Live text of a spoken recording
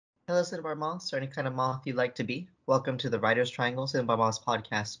Hello, Cinnabar Moths, or any kind of moth you'd like to be. Welcome to the Writer's Triangle Cinnabar Moths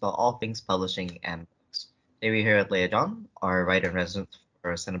podcast about all things publishing and books. Today we're here with Leia John, our writer in residence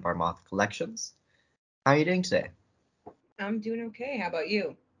for Cinnabar Moth Collections. How are you doing today? I'm doing okay. How about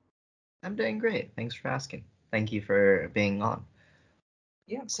you? I'm doing great. Thanks for asking. Thank you for being on.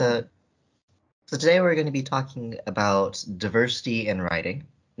 Yeah, of course. So today we're going to be talking about diversity in writing.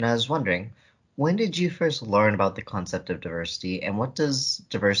 And I was wondering, when did you first learn about the concept of diversity, and what does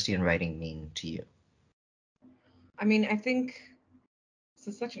diversity in writing mean to you? I think this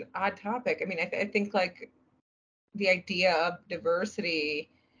is such an odd topic. I think like the idea of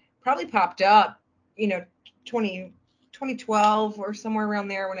diversity probably popped up, 20, 2012 or somewhere around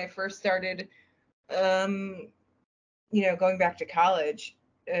there when I first started, going back to college.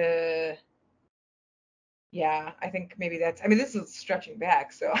 Yeah, I think maybe this is stretching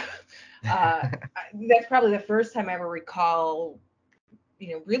back. So that's probably the first time I ever recall,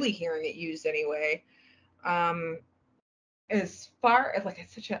 really hearing it used anyway. Um, as far as like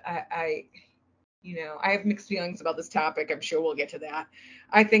it's such a I have mixed feelings about this topic. I'm sure we'll get to that.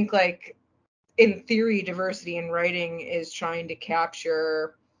 I think like in theory, diversity in writing is trying to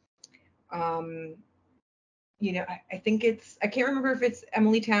capture I think I can't remember if it's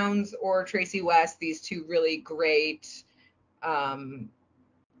Emily Towns or Tracy West, these two really great um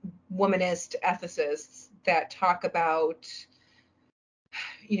womanist ethicists that talk about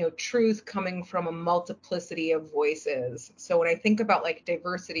truth coming from a multiplicity of voices. So when I think about like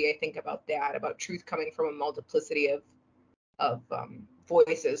diversity, I think about that, about truth coming from a multiplicity of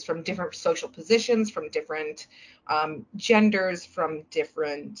voices from different social positions, from different genders, from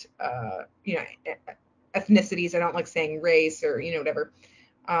different ethnicities. I don't like saying race or whatever.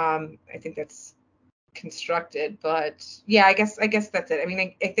 I think that's constructed, but yeah, I guess that's it. I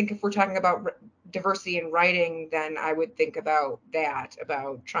think if we're talking about diversity in writing, then I would think about that,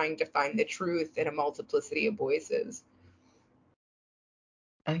 about trying to find the truth in a multiplicity of voices.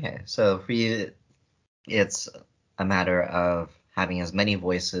 Okay, so for you, it's a matter of having as many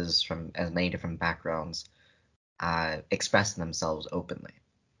voices from as many different backgrounds expressing themselves openly.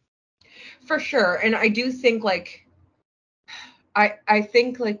 For sure. And I do think like I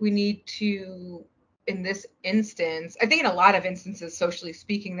think like we need to, in this instance, I think in a lot of instances, socially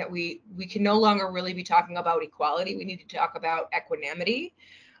speaking, that we can no longer really be talking about equality. We need to talk about equanimity.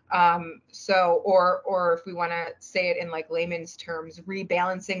 Or if we want to say it in like layman's terms,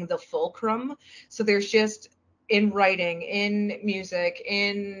 rebalancing the fulcrum. So there's just in writing, in music,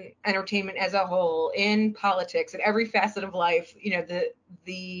 in entertainment as a whole, in politics, in every facet of life,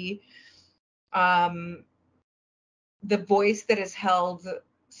 um, the voice that has held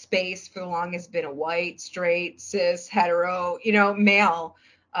space for the longest has been a white, straight, cis, hetero, male,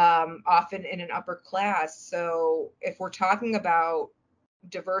 often in an upper class. So if we're talking about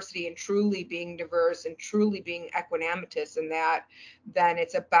diversity and truly being diverse and truly being equanimitous in that, then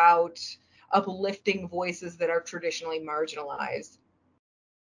it's about uplifting voices that are traditionally marginalized.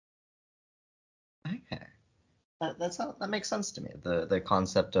 Okay, that makes sense to me. The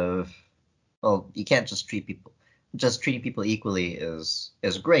concept of, well, you can't just treating people equally is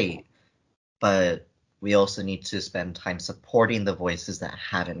great, but we also need to spend time supporting the voices that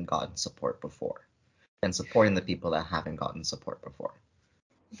haven't gotten support before, and supporting the people that haven't gotten support before.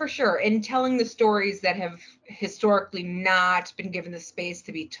 For sure, and telling the stories that have historically not been given the space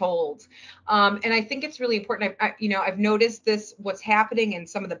to be told. And I think it's really important. I've noticed this. What's happening in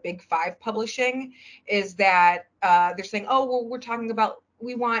some of the big five publishing is that they're saying, "Oh, well, we're talking about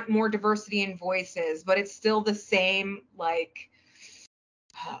we want more diversity in voices," but it's still the same like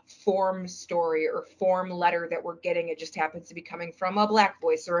form story or form letter that we're getting. It just happens to be coming from a Black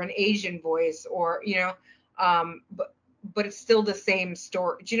voice or an Asian voice, or but it's still the same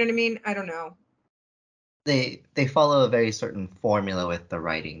story. Do you know what I mean? I don't know. They follow a very certain formula with the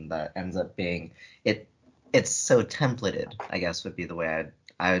writing that ends up being it. It's so templated, I guess would be the way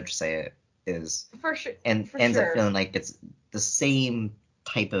I would say it is, For sure. and For ends up sure. feeling like it's the same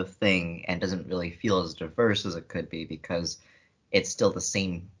type of thing and doesn't really feel as diverse as it could be because it's still the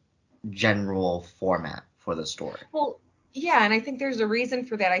same general format for the story. Well, yeah, and I think there's a reason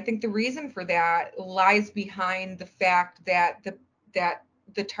for that. I think the reason for that lies behind the fact that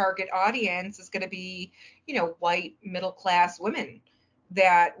the target audience is going to be, white middle class women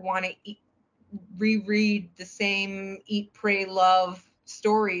that want to reread the same eat, pray, love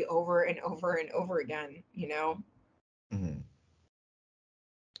story over and over and over again. Mhm.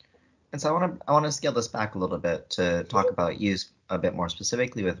 And so I want to scale this back a little bit to talk about you a bit more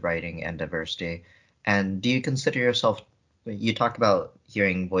specifically with writing and diversity. And do you consider yourself You talk about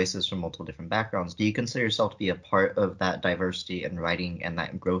hearing voices from multiple different backgrounds. Do you consider yourself to be a part of that diversity in writing and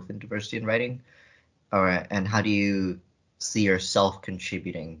that growth in diversity in writing? Or, and how do you see yourself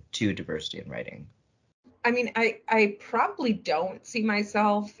contributing to diversity in writing? I mean, I probably don't see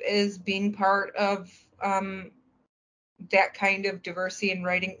myself as being part of that kind of diversity in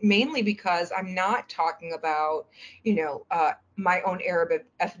writing, mainly because I'm not talking about, my own Arab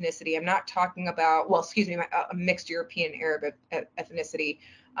ethnicity. I'm not talking about, well, excuse me, a mixed European Arab ethnicity.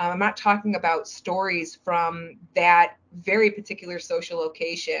 I'm not talking about stories from that very particular social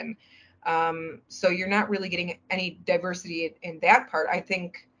location. So you're not really getting any diversity in that part. I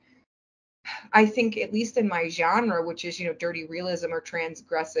think at least in my genre, which is, dirty realism or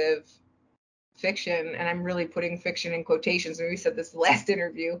transgressive fiction, and I'm really putting fiction in quotations. And we said this last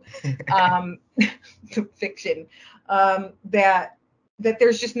interview, um, fiction, that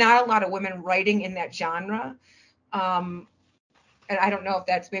there's just not a lot of women writing in that genre. And I don't know if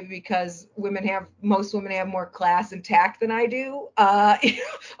that's maybe because most women have more class and tact than I do,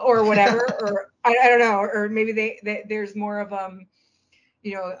 or whatever, or I don't know, or maybe there's more of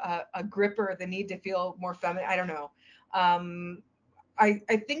a grip or the need to feel more feminine. I don't know. I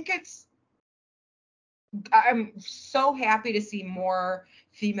think I'm so happy to see more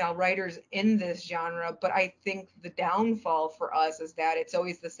female writers in this genre, but I think the downfall for us is that it's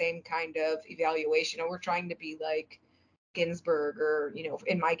always the same kind of evaluation. We're trying to be like Ginsburg, or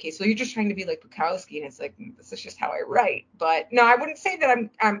in my case, so you're just trying to be like Bukowski, and it's like, this is just how I write. But no, I wouldn't say that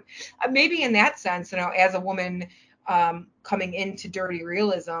I'm maybe in that sense, as a woman, coming into dirty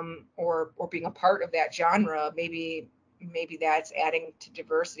realism, or being a part of that genre, maybe that's adding to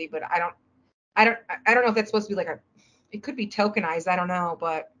diversity. But I don't know if that's supposed to be like it could be tokenized. I don't know,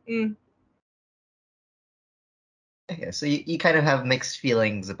 but Okay, so you kind of have mixed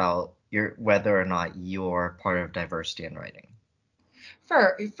feelings about whether or not you're part of diversity in writing.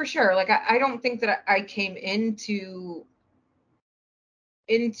 for sure. Like, I don't think that I came into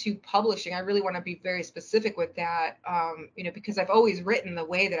publishing. I really want to be very specific with that, because I've always written the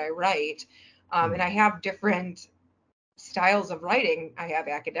way that I write, and I have different styles of writing. I have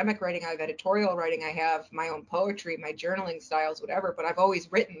academic writing, I have editorial writing, I have my own poetry, my journaling styles, whatever, but I've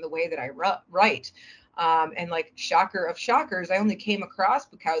always written the way that I write. And like, shocker of shockers, I only came across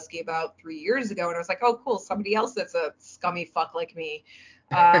Bukowski about 3 years ago, and I was like, oh, cool, somebody else that's a scummy fuck like me.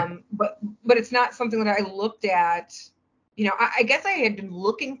 But it's not something that I looked at. I guess I had been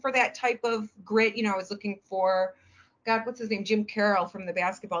looking for that type of grit. I was looking for, God, what's his name? Jim Carroll from the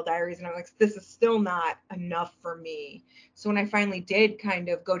Basketball Diaries. And I'm like, this is still not enough for me. So when I finally did kind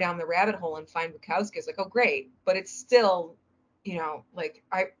of go down the rabbit hole and find Bukowski, I was like, oh, great. But it's still, like,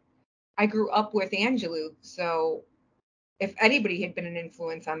 I grew up with Angelou. So if anybody had been an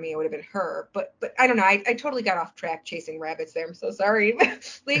influence on me, it would have been her. But I don't know. I totally got off track chasing rabbits there. I'm so sorry.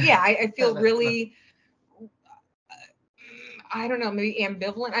 But yeah, I feel really, I don't know, maybe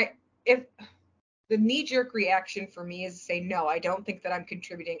ambivalent. If the knee-jerk reaction for me is to say no. I don't think that I'm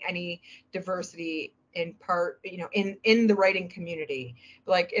contributing any diversity in part, in the writing community.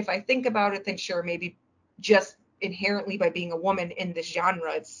 Like, if I think about it, then sure, maybe just inherently by being a woman in this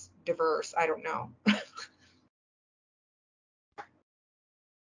genre, it's diverse. I don't know.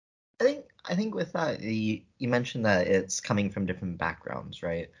 I think with that, you mentioned that it's coming from different backgrounds,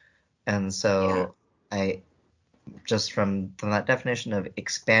 right? And Yeah, so I just from that definition of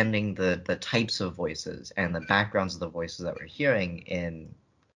expanding the types of voices and the backgrounds of the voices that we're hearing in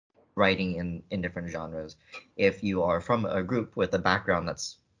writing in different genres, if you are from a group with a background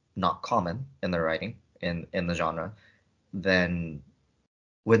that's not common in the writing in the genre, then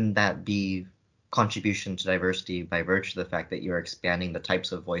wouldn't that be contribution to diversity by virtue of the fact that you're expanding the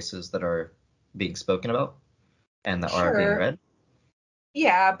types of voices that are being spoken about and that are being sure. read?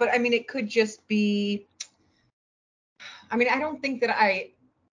 Yeah, but I mean, it could just be. I mean, I don't think that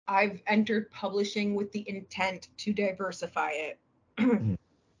I've entered publishing with the intent to diversify it, Mhm.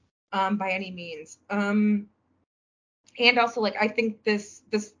 by any means. And also, like, I think this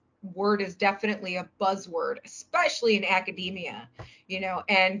word is definitely a buzzword, especially in academia,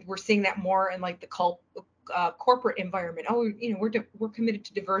 and we're seeing that more in like the corporate environment. Oh, we're committed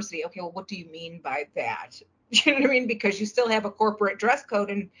to diversity. Okay, well, what do you mean by that? You know what I mean? Because you still have a corporate dress code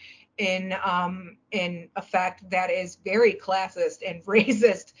in effect that is very classist and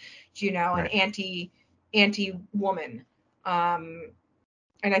racist, and Right. anti woman. And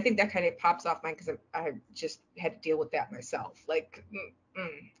I think that kind of pops off mine because I just had to deal with that myself. Like,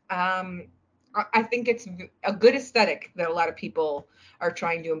 I think it's a good aesthetic that a lot of people are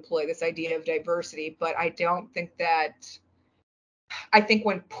trying to employ, this idea of diversity, but I don't think that. I think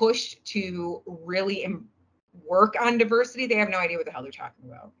when pushed to really work on diversity, they have no idea what the hell they're talking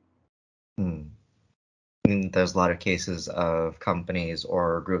about. Hmm. And there's a lot of cases of companies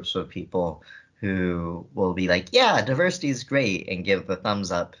or groups of people who will be like, yeah, diversity is great and give the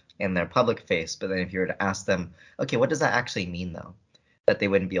thumbs up in their public face. But then if you were to ask them, okay, what does that actually mean though? That they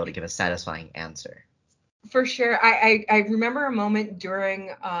wouldn't be able to give a satisfying answer. For sure. I remember a moment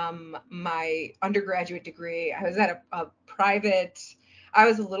during my undergraduate degree. I was at a private, I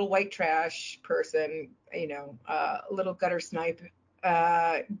was a little white trash person, a little gutter snipe,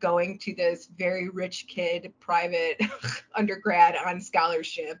 going to this very rich kid private undergrad on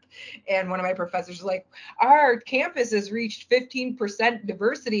scholarship. And one of my professors was like, our campus has reached 15%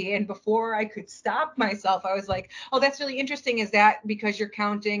 diversity. And before I could stop myself, I was like, oh, that's really interesting. Is that because you're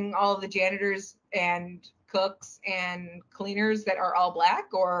counting all of the janitors and cooks and cleaners that are all black,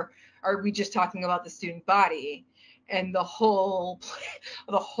 or are we just talking about the student body? And the whole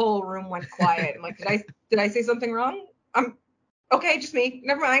room went quiet. I'm like, did I say something wrong? Okay, just me.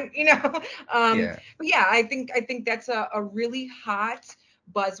 Never mind. Yeah. But yeah, I think that's a really hot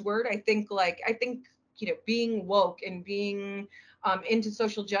buzzword. I think being woke and being into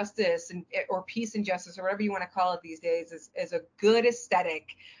social justice or peace and justice or whatever you want to call it these days is a good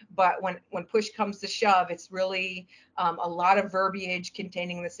aesthetic. But when push comes to shove, it's really a lot of verbiage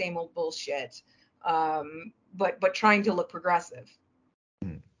containing the same old bullshit. But trying to look progressive.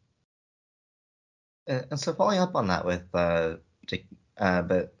 Hmm. And so following up on that with,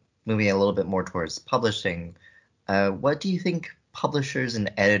 but moving a little bit more towards publishing, what do you think publishers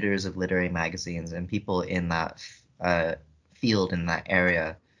and editors of literary magazines and people in that field in that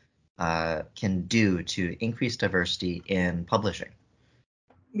area can do to increase diversity in publishing?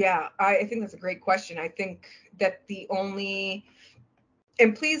 Yeah, I think that's a great question. I think that the only,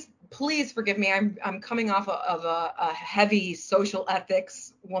 and please forgive me, I'm coming off of a heavy social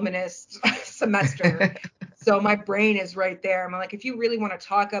ethics womanist semester. So my brain is right there. I'm like, if you really want to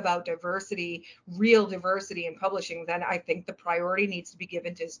talk about diversity, real diversity in publishing, then I think the priority needs to be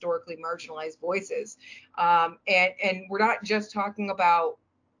given to historically marginalized voices. And we're not just talking about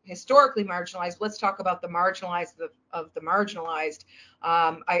historically marginalized. Let's talk about the marginalized of the marginalized.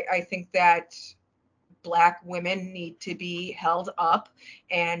 I think that Black women need to be held up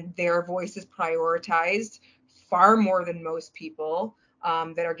and their voices prioritized far more than most people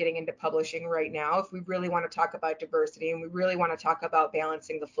that are getting into publishing right now. If we really want to talk about diversity and we really want to talk about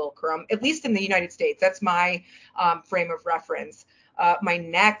balancing the fulcrum, at least in the United States, that's my frame of reference. My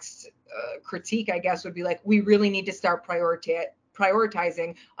next critique, I guess, would be like, we really need to start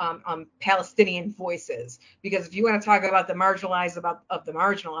prioritizing Palestinian voices, because if you want to talk about the marginalized of the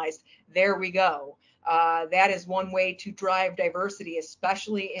marginalized, there we go. That is one way to drive diversity,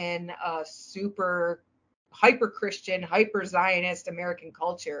 especially in a super hyper Christian, hyper Zionist American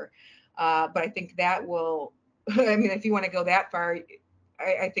culture. But I think that will, I mean, if you want to go that far,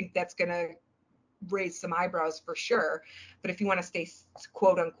 I think that's going to raise some eyebrows for sure. But if you want to stay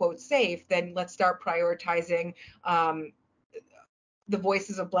quote unquote safe, then let's start prioritizing the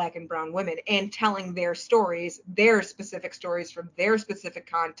voices of Black and brown women and telling their stories, their specific stories from their specific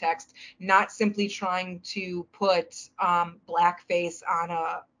context, not simply trying to put blackface on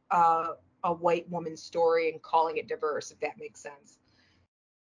a white woman's story and calling it diverse, if that makes sense.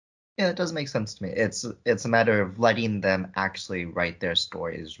 Yeah, it does make sense to me. It's a matter of letting them actually write their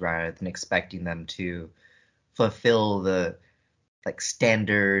stories rather than expecting them to fulfill the like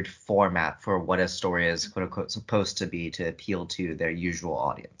standard format for what a story is quote unquote supposed to be to appeal to their usual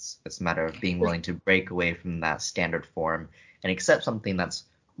audience. It's a matter of being willing to break away from that standard form and accept something that's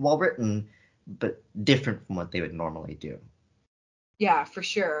well written but different from what they would normally do. Yeah, for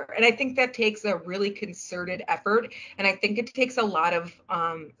sure. And I think that takes a really concerted effort. And I think it takes a lot of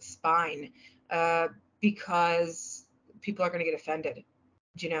spine uh, because people are going to get offended,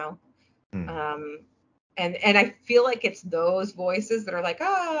 you know? Hmm. Um, and I feel like it's those voices that are like,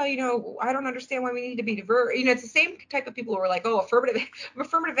 I don't understand why we need to be diverse. It's the same type of people who are like, oh,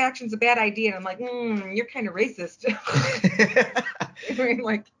 affirmative action's a bad idea. And I'm like, you're kind of racist. I mean,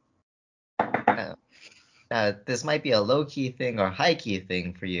 like, uh, this might be a low key thing or high key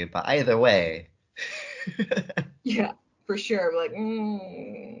thing for you, but either way. yeah, for sure. We're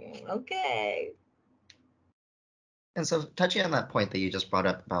like, okay. And so, touching on that point that you just brought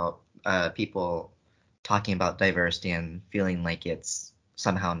up about people talking about diversity and feeling like it's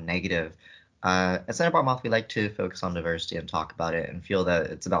somehow negative, at Center Bar Moth, we like to focus on diversity and talk about it and feel that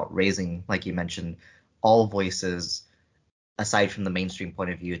it's about raising, like you mentioned, all voices aside from the mainstream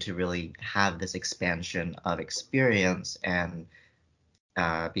point of view to really have this expansion of experience and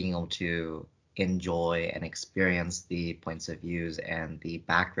being able to enjoy and experience the points of views and the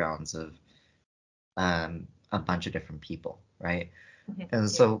backgrounds um, a bunch of different people, right? Mhm. And Yeah.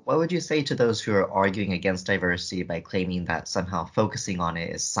 so, what would you say to those who are arguing against diversity by claiming that somehow focusing on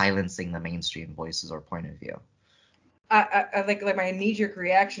it is silencing the mainstream voices or point of view? I like my knee-jerk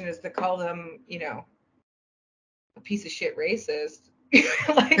reaction is to call them, a piece of shit racist.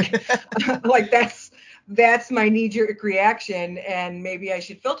 like like that's my knee-jerk reaction, and maybe I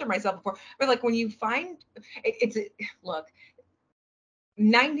should filter myself before. But like when you find look,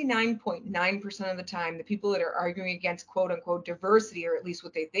 99.9% of the time, the people that are arguing against quote unquote diversity, or at least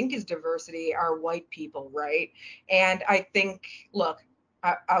what they think is diversity, are white people, right? And I think, look,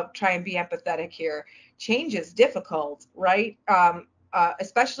 I'll try and be empathetic here. Change is difficult, right?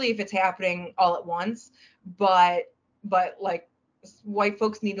 Especially if it's happening all at once. But like white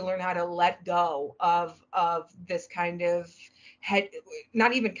folks need to learn how to let go of this kind of head,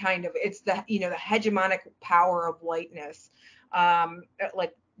 not even kind of, it's the hegemonic power of whiteness. um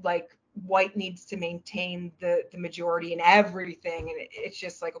like white needs to maintain the majority in everything, and it's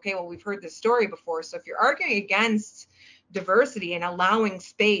just like, okay, well, we've heard this story before. So if you're arguing against diversity and allowing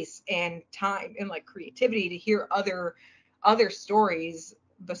space and time and like creativity to hear other stories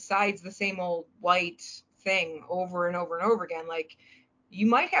besides the same old white thing over and over and over again, like, you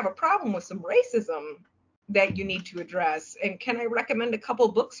might have a problem with some racism that you need to address. And can I recommend a couple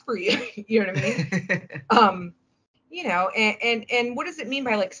books for you? You know what I mean? um and what does it mean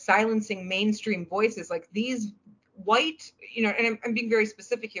by like silencing mainstream voices? Like these white, and I'm being very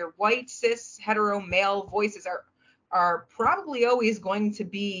specific here, white cis hetero male voices are probably always going to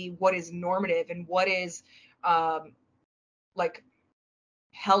be what is normative and what is um like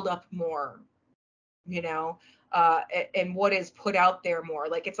held up more, you know and what is put out there more.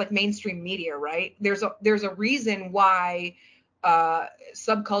 Like it's like mainstream media, right? There's a reason why uh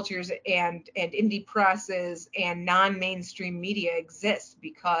subcultures and indie presses and non-mainstream media exist,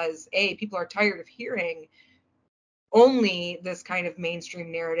 because people are tired of hearing only this kind of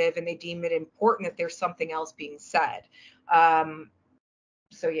mainstream narrative, and they deem it important that there's something else being said. um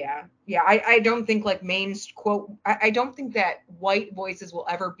so yeah, I don't think like main quote, I don't think that white voices will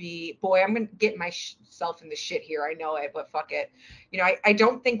ever be, boy, I'm gonna get myself in the shit here, I know it, but fuck it. I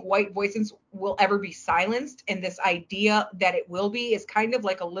don't think white voices will ever be silenced, and this idea that it will be is kind of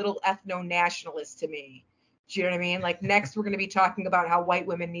like a little ethno-nationalist to me. Do you know what I mean? Like next we're going to be talking about how white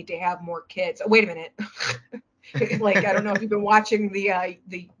women need to have more kids. Oh, wait a minute. Like I don't know if you've been watching the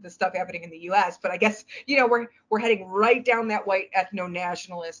stuff happening in the U.S., but I guess we're heading right down that white ethno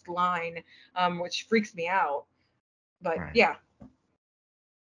nationalist line, which freaks me out. But Right. yeah.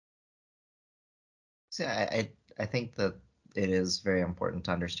 So I think that it is very important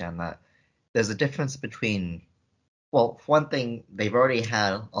to understand that there's a difference between, well, for one thing, they've already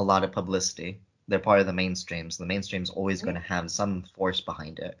had a lot of publicity. They're part of the mainstream, so the mainstream's always going to have some force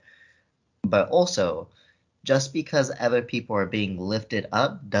behind it. But also, just because other people are being lifted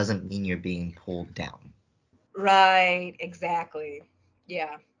up doesn't mean you're being pulled down. Right, exactly.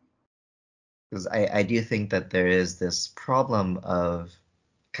 Yeah. Because I do think that there is this problem of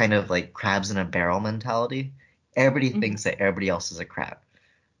kind of like crabs in a barrel mentality. Everybody Hmm. thinks that everybody else is a crab.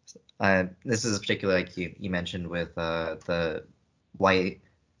 This is particularly like you mentioned with the white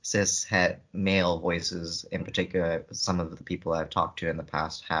cis het male voices in particular. Some of the people I've talked to in the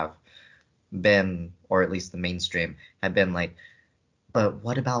past have been, or at least the mainstream, have been like, but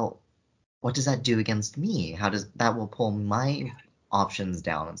what does that do against me? How does that will pull my options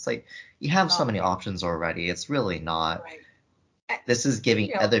down? It's like you have so Oh many man. options already. It's really not. Right. Uh, This is giving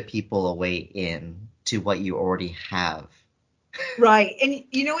you know other people a way in to what you already have. Right. And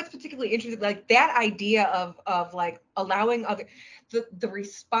what's particularly interesting, like that idea of like allowing the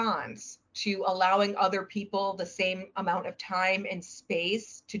response to allowing other people the same amount of time and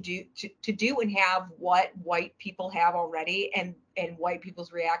space to do and have what white people have already, and white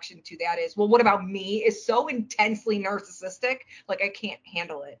people's reaction to that is, well, what about me, is so intensely narcissistic, like I can't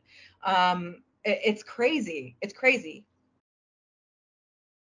handle it. It's crazy. It's crazy.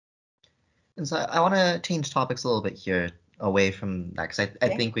 And so I want to change topics a little bit here away from that because I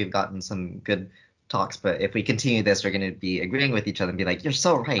Yeah. think we've gotten some good talks, but if we continue this, we're going to be agreeing with each other and be like, you're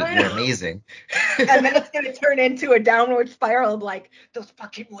so right, I you're know. amazing. And then it's going to turn into a downward spiral of like those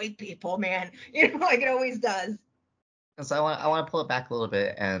fucking white people, man. Like it always does. And so I want to pull it back a little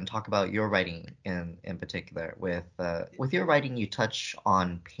bit and talk about your writing in particular. With your writing, you touch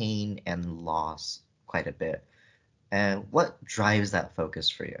on pain and loss quite a bit. And what drives that focus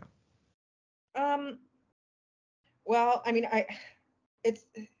for you? Um, well, I mean, it's,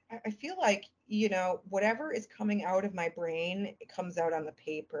 I feel like, whatever is coming out of my brain, it comes out on the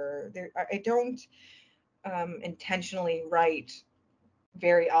paper. I don't intentionally write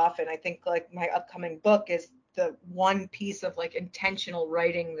very often. I think like my upcoming book is the one piece of like intentional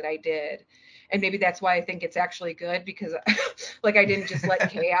writing that I did. And maybe that's why I think it's actually good, because like I didn't just let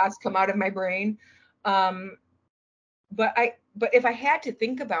chaos come out of my brain. Um, but if I had to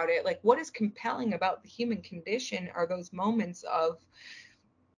think about it, like what is compelling about the human condition are those moments of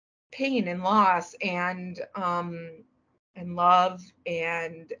pain and loss and love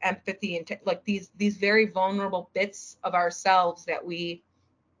and empathy and like these very vulnerable bits of ourselves that we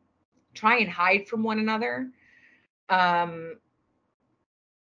try and hide from one another. um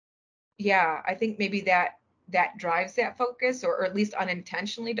yeah, I think maybe that drives that focus, or at least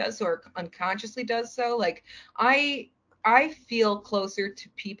unintentionally does so, or unconsciously does so. Like i I feel closer to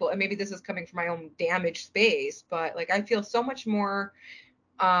people, and maybe this is coming from my own damaged space, but like I feel so much more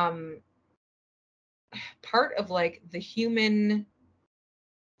um part of like the human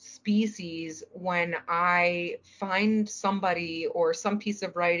species when I find somebody or some piece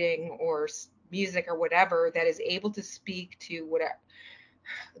of writing or music or whatever that is able to speak to whatever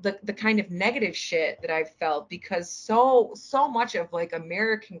the kind of negative shit that I've felt. Because so much of like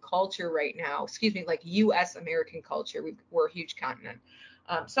American culture right now, excuse me, like US American culture, we're a huge continent.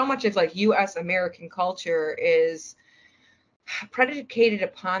 So much of like US American culture is predicated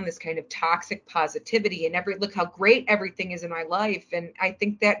upon this kind of toxic positivity and every look how great everything is in my life. And I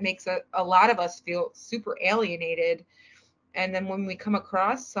think that makes a lot of us feel super alienated. And then when we come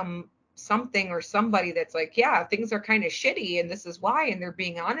across something or somebody that's like, yeah, things are kind of shitty and this is why, and they're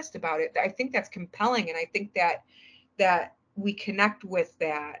being honest about it, I think that's compelling. And I think that we connect with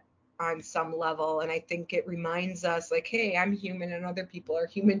that on some level. And I think it reminds us like, hey, I'm human and other people are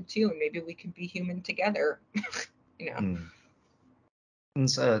human too, and maybe we can be human together. you know Mm. And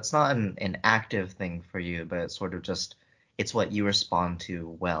so it's not an active thing for you, but it's sort of just it's what you respond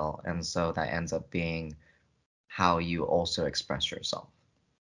to well, and so that ends up being how you also express yourself.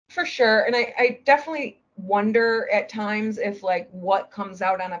 For sure. And I definitely wonder at times if like what comes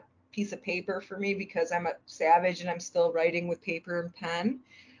out on a piece of paper for me, because I'm a savage and I'm still writing with paper and pen.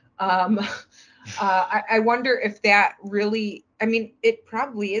 Um, I wonder if that really, I mean, it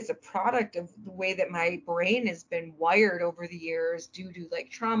probably is a product of the way that my brain has been wired over the years due to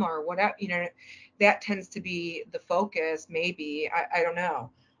like trauma or whatever, that tends to be the focus, maybe. I don't know.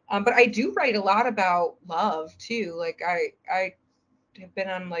 But I do write a lot about love too. Like I have been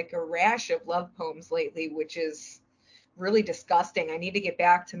on like a rash of love poems lately, which is really disgusting. I need to get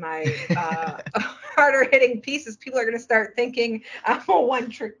back to my harder hitting pieces. People are going to start thinking I'm a one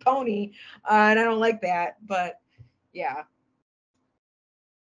trick pony, and I don't like that. But yeah,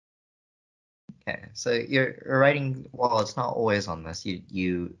 Okay, so you're writing. Well, it's not always on this.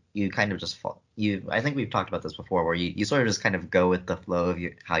 You kind of just fall. You I think we've talked about this before, where you sort of just kind of go with the flow of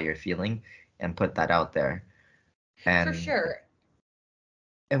how you're feeling and put that out there. for And sure.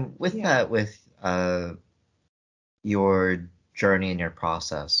 and with Yeah. that, with your journey and your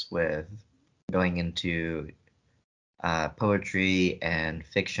process with going into poetry and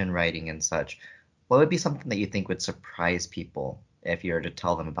fiction writing and such, what would be something that you think would surprise people if you were to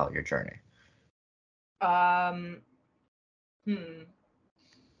tell them about your journey? Um, hmm.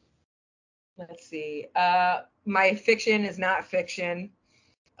 Let's see. My fiction is not fiction.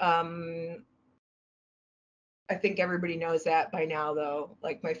 Um, I think everybody knows that by now, though.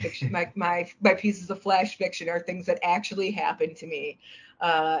 Like my fiction, my pieces of flash fiction are things that actually happened to me.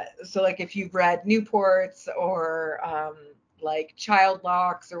 So like if you've read Newports or like Child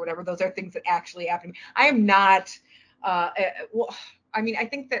Locks or whatever, those are things that actually happened to me. I am not. Well, I mean, I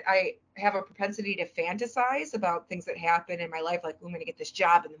think that I have a propensity to fantasize about things that happen in my life, like I'm going to get this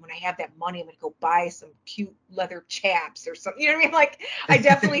job, and then when I have that money, I'm going to go buy some cute leather chaps or something. You know what I mean? Like I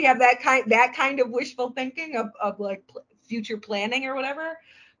definitely have that kind of wishful thinking of like future planning or whatever,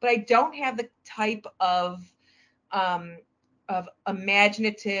 but I don't have the type um, of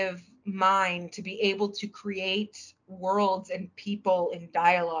imaginative mind to be able to create worlds and people in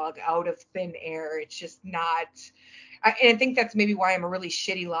dialogue out of thin air. It's just not. And I think that's maybe why I'm a really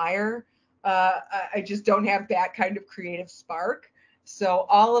shitty liar. I just don't have that kind of creative spark. So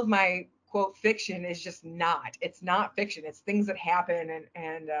all of my quote fiction is just not. It's not fiction. It's things that happen,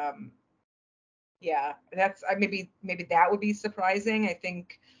 and yeah, that's maybe that would be surprising. I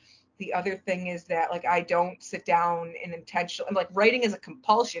think the other thing is that like I don't sit down and intentional. I'm like writing is a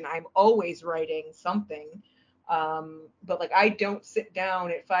compulsion. I'm always writing something. But like I don't sit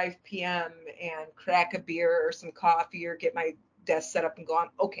down at 5 p.m. and crack a beer or some coffee or get my desk set up and go on,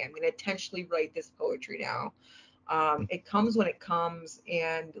 okay, I'm going to intentionally write this poetry now. It comes when it comes,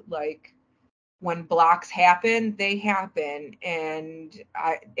 and like when blocks happen, they happen. And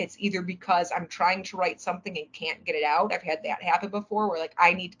it's either because I'm trying to write something and can't get it out. I've had that happen before where like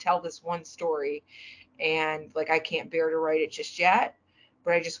I need to tell this one story and like I can't bear to write it just yet.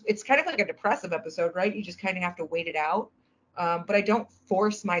 But it's kind of like a depressive episode, right? You just kind of have to wait it out. But I don't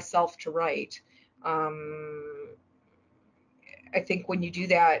force myself to write. I think when you do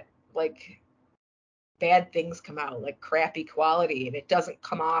that, like bad things come out, like crappy quality, and it doesn't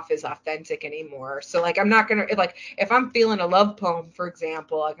come off as authentic anymore. So like I'm not gonna, like if I'm feeling a love poem, for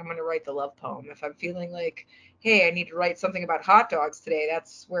example, like I'm gonna write the love poem. If I'm feeling like, hey, I need to write something about hot dogs today,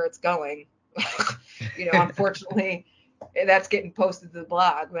 that's where it's going. Unfortunately, that's getting posted to the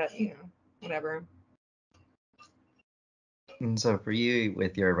blog, but whatever. And so for you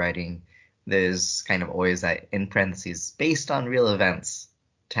with your writing, there's kind of always that in parentheses based on real events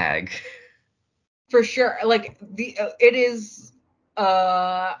tag. For sure. Like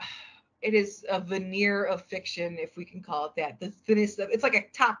uh it is a veneer of fiction, if we can call it that. The thinnest of it's like a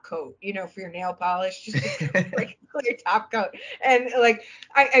top coat, for your nail polish, just like clear top coat. And like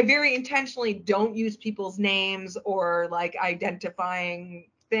I very intentionally don't use people's names or like identifying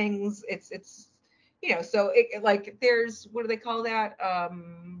things. It's so it like there's, what do they call that?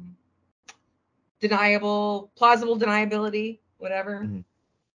 Plausible deniability, whatever. Mhm.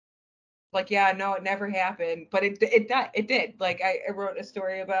 Like, yeah, no, it never happened, but it did. Like I wrote a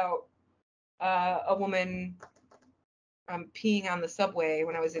story about a woman peeing on the subway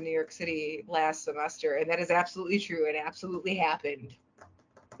when I was in New York City last semester, and that is absolutely true. It absolutely happened.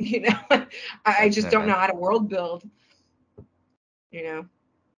 I just don't know how to world build.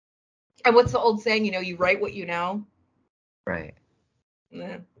 And what's the old saying? You write what you know. Right.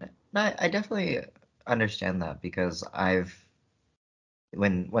 Yeah. I definitely understand that because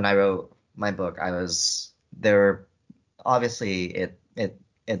when I wrote my book, I was there. Obviously,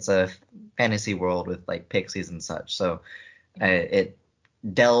 it's a fantasy world with like pixies and such, so it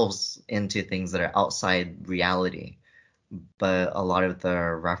delves into things that are outside reality. But a lot of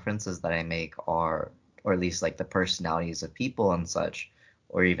the references that I make are, or at least like the personalities of people and such,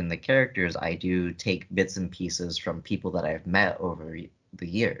 or even the characters, I do take bits and pieces from people that I've met over the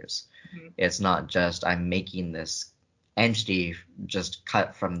years. Mm-hmm. It's not just I'm making this entity just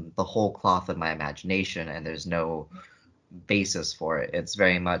cut from the whole cloth of my imagination and there's no basis for it. It's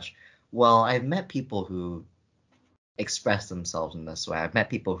very much, well, I've met people who express themselves in this way. I've met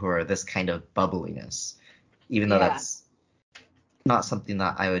people who are this kind of bubbliness, even though Yeah. that's not something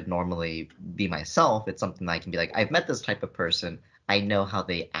that I would normally be myself. It's something that I can be like, I've met this type of person. I know how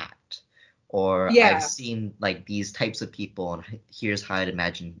they act. Or I've Yeah. seen like these types of people, and here's how I'd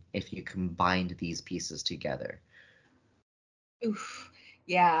imagine if you combined these pieces together. Oof.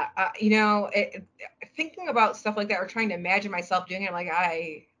 Yeah. Thinking about stuff like that or trying to imagine myself doing it, like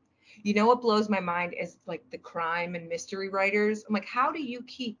what blows my mind is like the crime and mystery writers. I'm like, how do you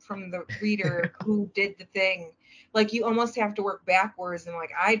keep from the reader who did the thing? Like you almost have to work backwards, and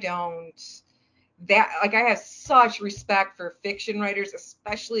like I don't. That like I have such respect for fiction writers,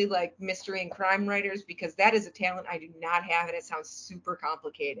 especially like mystery and crime writers, because that is a talent I do not have, and it sounds super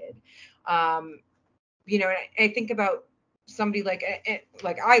complicated. And I think about somebody like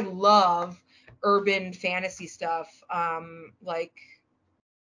I love urban fantasy stuff, like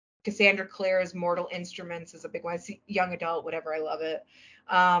Cassandra Clare's Mortal Instruments is a big one. It's young adult, whatever. I love it.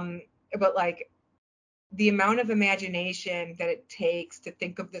 But like the amount of imagination that it takes to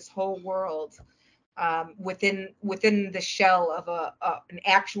think of this whole world within the shell of an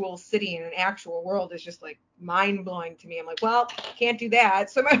actual city and an actual world is just like mind blowing to me. I'm like, well, can't do that,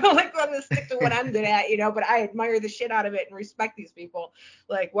 so I'm like going to stick to what I'm good at, But I admire the shit out of it and respect these people.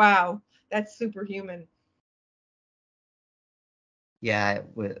 Like, wow, that's superhuman. Yeah,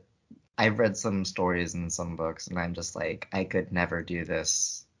 I've read some stories in some books, and I'm just like, I could never do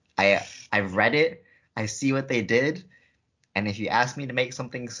this. I've read it, I see what they did, and if you asked me to make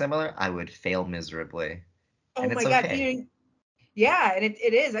something similar, I would fail miserably. Oh And it's my god, okay. yeah, and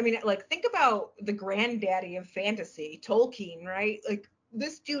it is. I mean, like, think about the granddaddy of fantasy, Tolkien, right? Like,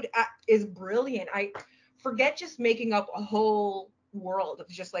 this dude is brilliant. I forget just making up a whole world of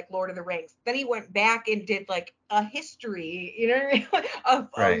just like Lord of the Rings. Then he went back and did like a history, what I mean? Of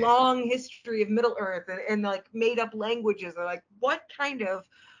a Right. long history of Middle Earth, and like made up languages. Or like, what kind of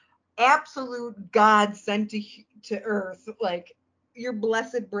absolute God sent to Earth? Like, your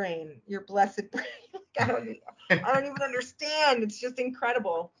blessed brain. Like, I don't even understand. It's just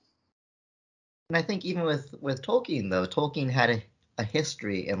incredible. And I think even with Tolkien though, Tolkien had a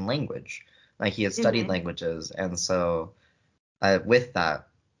history in language. Like he had studied Mm-hmm. languages, and so with that,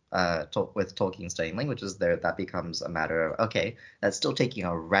 with Tolkien studying languages, there that becomes a matter of okay, that's still taking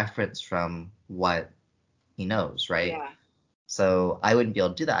a reference from what he knows, right? Yeah. So I wouldn't be able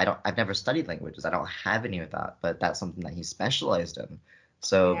to do that. I've never studied languages. I don't have any of that, but that's something that he specialized in.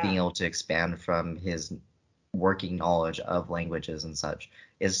 So being Yeah. able to expand from his working knowledge of languages and such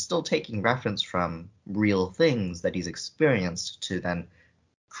is still taking reference from real things that he's experienced to then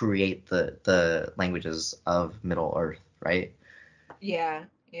create the languages of Middle Earth, right? Yeah.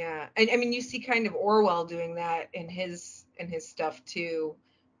 Yeah. And I mean, you see kind of Orwell doing that in his stuff too,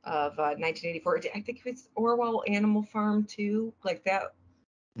 of 1984. I think it's Orwell Animal Farm too, like that.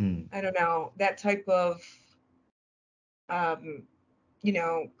 Mm. I don't know, that type of um,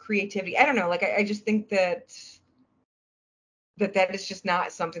 creativity. I don't know. Like I just think that is just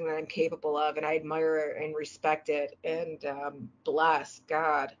not something that I'm capable of, and I admire and respect it. And bless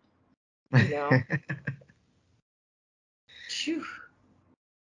God, you know. Phew.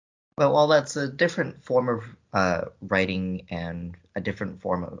 Well, while that's a different form of writing and a different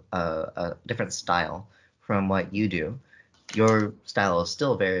form of a different style from what you do, your style is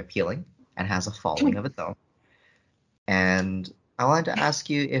still very appealing and has a following of its own. And I wanted to ask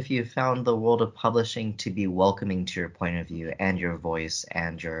you if you found the world of publishing to be welcoming to your point of view and your voice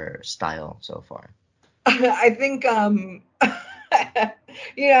and your style so far. I think I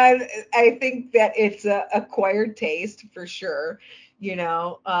think that it's a acquired taste for sure. You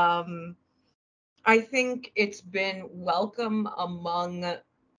know, I think it's been welcome among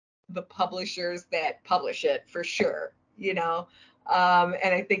the publishers that publish it for sure. And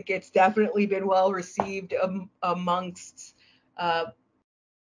I think it's definitely been well received amongst uh,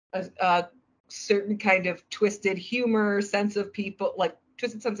 a certain kind of twisted humor sense of people, like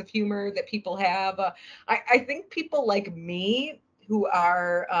twisted sense of humor that people have. I think people like me who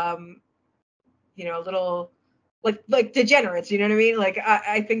are, a little like degenerates, you know what I mean? Like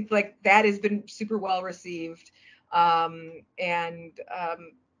I think like that has been super well received. And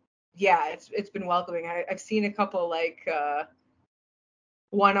Yeah, it's been welcoming. I've seen a couple like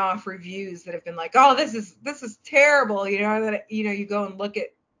one-off reviews that have been like, "Oh, this is terrible," that you go and look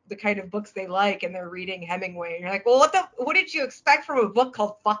at the kind of books they like, and they're reading Hemingway, and you're like, "Well, what did you expect from a book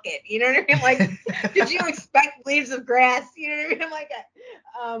called Fuck It?" You know what I mean? Like, did you expect Leaves of Grass? You know what I mean? Like,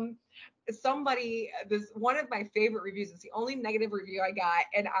 um, somebody, this one of my favorite reviews. It's the only negative review I got,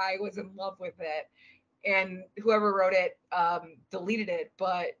 and I was in love with it. And whoever wrote it deleted it,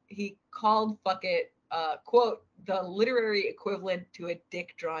 but he called Fuck It, quote, the literary equivalent to a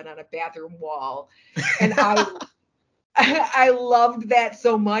dick drawn on a bathroom wall. And I loved that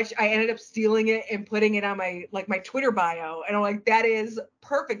so much. I ended up stealing it and putting it on my Twitter bio. And I'm like, that is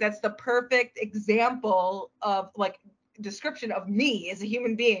perfect. That's the perfect example of like description of me as a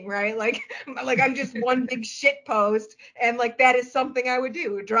human being, right? Like I'm just one big shit post, and like that is something I would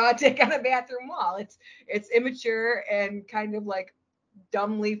do. Draw a dick on a bathroom wall. It's immature and kind of like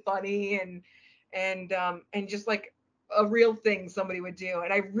dumbly funny, and just like a real thing somebody would do.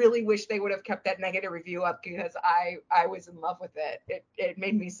 And I really wish they would have kept that negative review up, because I was in love with it. It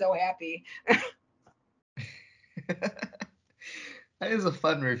made me so happy. That is a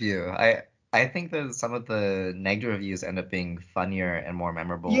fun review. I think that some of the negative reviews end up being funnier and more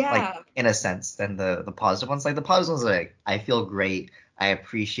memorable, like Yeah, in a sense, than the positive ones. Like the positive ones are like, I feel great, I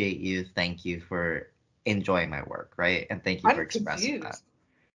appreciate you, thank you for enjoying my work, right? And thank you for I'm expressing that. confused.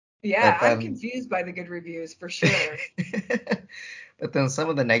 Yeah, But I'm then confused by the good reviews for sure. but then some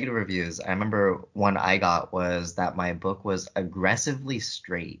of the negative reviews, I remember one I got was that my book was aggressively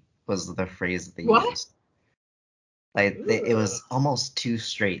straight, was the phrase that they What? used. Like it Ooh. was almost too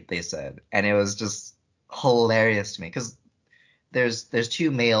straight, they said, and it was just hilarious to me because there's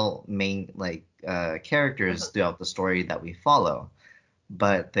two male main like characters Uh-huh. throughout the story that we follow,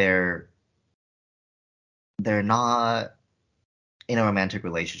 but they're not in a romantic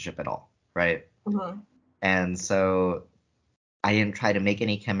relationship at all, right? Uh-huh. And so I didn't try to make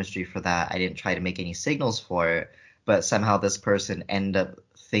any chemistry for that. I didn't try to make any signals for it, but somehow this person ended up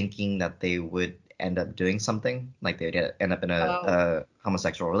thinking that they would end up doing something, like they would end up in Oh. a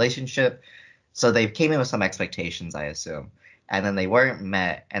homosexual relationship. So they came in with some expectations, I assume, and then they weren't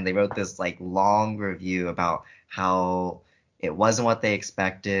met, and they wrote this like long review about how it wasn't what they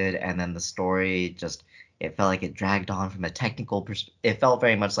expected, and then the story just it felt like it dragged on from a technical it felt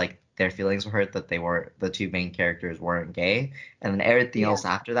very much like their feelings were hurt that they were the two main characters weren't gay, and then everything Yeah. else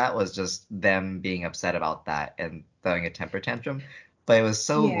after that was just them being upset about that and throwing a temper tantrum. But it was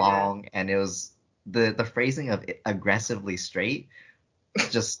so Yeah. long, and it was the phrasing of aggressively straight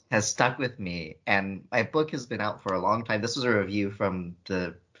just has stuck with me. And my book has been out for a long time. This was a review from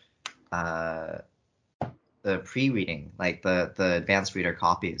uh, the pre-reading, like the advanced reader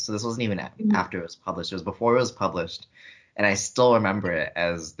copy. So this wasn't even Mhm. after it was published. It was before it was published, and I still remember it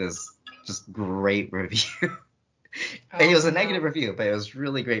as this just great review. It Oh was a negative no. review, but it was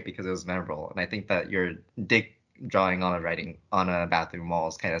really great because it was memorable. And I think that your dick drawing on a writing on a bathroom wall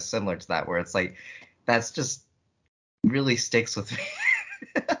is kind of similar to that, where it's like that's just really sticks with me.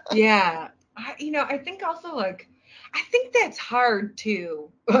 Yeah. I think also like I think that's hard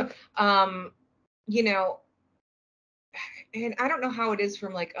too. um, you know, and I don't know how it is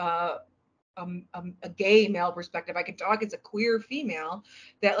from like a gay male perspective. I can talk as a queer female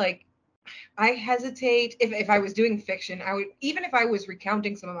that like I hesitate if I was doing fiction, I would even if I was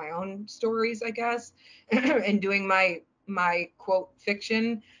recounting some of my own stories, I guess, and doing my quote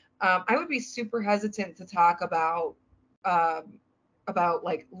fiction, I would be super hesitant to talk um, about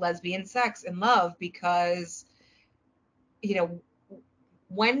like lesbian sex and love because you know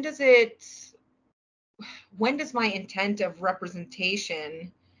when does it when does my intent of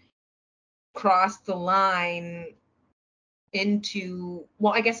representation cross the line into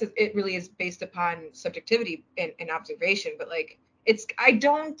well I guess it really is based upon subjectivity and observation but like it's I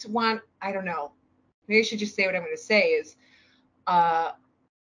don't know maybe I should just say what I'm going to say is uh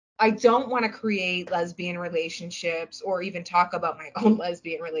I don't want to create lesbian relationships or even talk about my own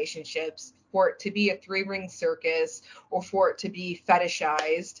lesbian relationships for it to be a three-ring circus or for it to be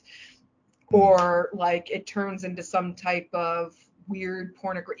fetishized or like it turns into some type of weird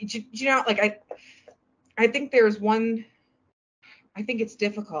pornography. Like I think there's one I think it's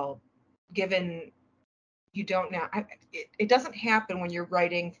difficult given you don't know. It doesn't happen when you're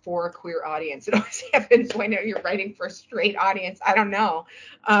writing for a queer audience. It always happens when you're writing for a straight audience. I don't know.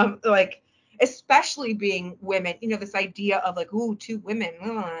 Like, especially being women, this idea of like, ooh, two women,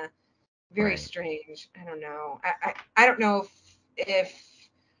 very Right. strange. I don't know. I don't know if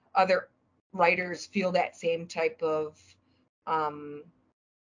other writers feel that same type of um,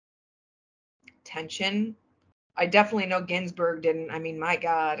 tension. I definitely know Ginsberg didn't. I mean, my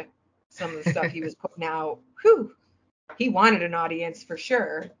God, some of the stuff he was putting out, whew, he wanted an audience for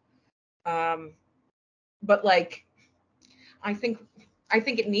sure. Um, but like, I think I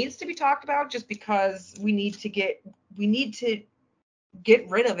think it needs to be talked about just because we need to get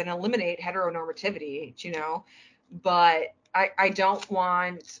rid of and eliminate heteronormativity, But I don't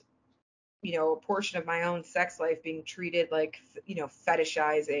want a portion of my own sex life being treated like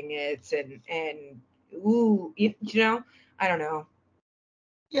fetishizing it and ooh I don't know.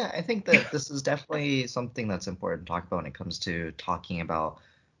 Yeah, I think that this is definitely something that's important to talk about when it comes to talking about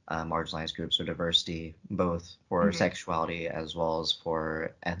marginalized groups or diversity, both for Hmm. sexuality as well as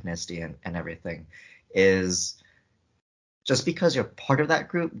for ethnicity and everything, is just because you're part of that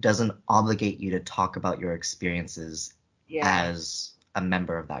group doesn't obligate you to talk about your experiences Yeah. as a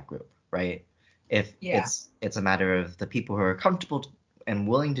member of that group, right? If Yeah. it's a matter of the people who are comfortable and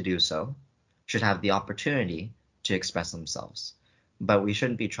willing to do so should have the opportunity to express themselves. But we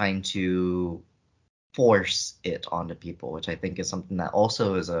shouldn't be trying to force it onto people, which I think is something that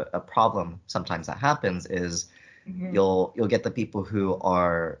also is a problem sometimes that happens is Hmm. you'll get the people who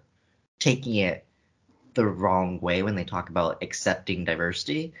are taking it the wrong way when they talk about accepting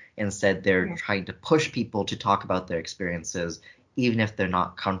diversity. Instead, they're trying to push people to talk about their experiences, even if they're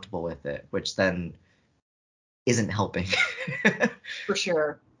not comfortable with it, which then isn't helping. For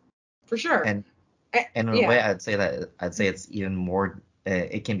sure. For sure. and and in a way, Yeah. I'd say it's even more.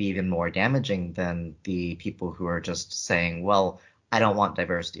 It can be even more damaging than the people who are just saying, "Well, I don't want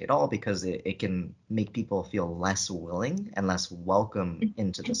diversity at all," because it can make people feel less willing and less welcome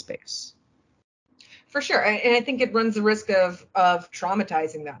into the space. For sure. And I think it runs the risk of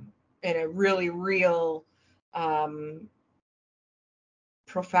traumatizing them in a really real um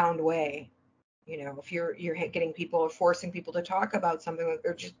profound way. If you're getting people or forcing people to talk about something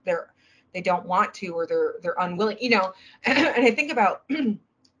that they don't want to or they're unwilling, and I think about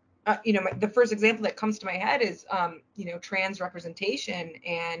the first example that comes to my head is trans representation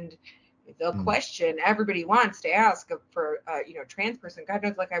and the Mm, question everybody wants to ask for trans person. God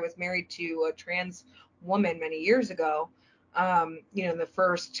knows, like I was married to a trans woman many years ago. The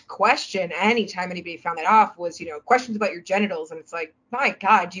first question anytime anybody found that off was questions about your genitals, and it's like, my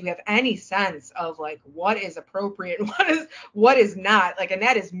God, do you have any sense of like what is appropriate and what is not? Like, and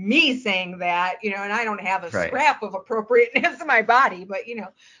that is me saying that, and I don't have a right. scrap of appropriateness in my body, but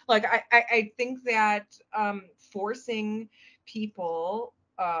like I think that forcing people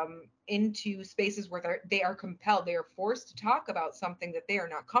into spaces where they are compelled, they are forced to talk about something that they are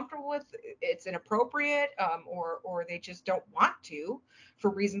not comfortable with, it's inappropriate, or they just don't want to for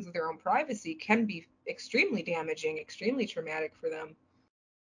reasons of their own privacy, can be extremely damaging, extremely traumatic for them.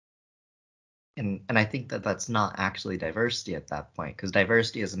 And I think that that's not actually diversity at that point, because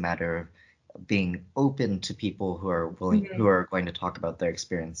diversity is a matter of being open to people who Mm-hmm. are going to talk about their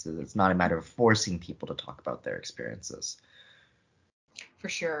experiences. It's not a matter of forcing people to talk about their experiences. For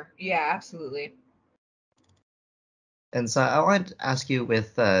sure. Yeah, absolutely. And so I wanted to ask you,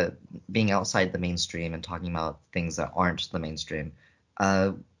 with being outside the mainstream and talking about things that aren't the mainstream,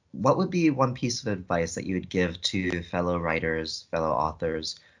 uh, what would be one piece of advice that you would give to fellow writers, fellow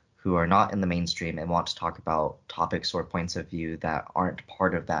authors who are not in the mainstream and want to talk about topics or points of view that aren't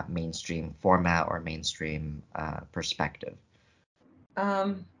part of that mainstream format or mainstream perspective?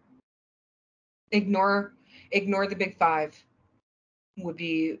 Um, ignore the big five would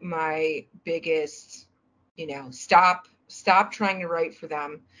be my biggest, stop trying to write for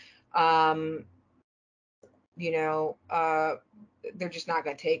them. Um, they're just not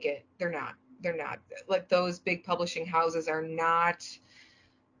going to take it. They're not like, those big publishing houses are not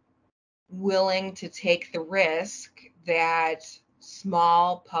willing to take the risk that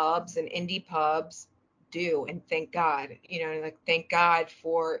small pubs and indie pubs do. And thank God, thank God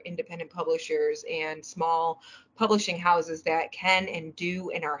for independent publishers and small publishing houses that can and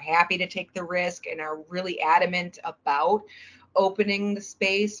do and are happy to take the risk and are really adamant about opening the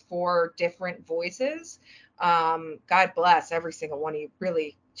space for different voices. God bless every single one of you,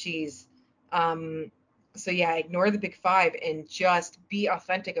 really. Geez. So yeah, ignore the big five and just be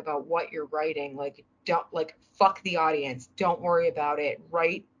authentic about what you're writing. Like, don't, like, fuck the audience. Don't worry about it.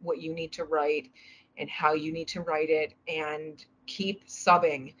 Write what you need to write and how you need to write it, and keep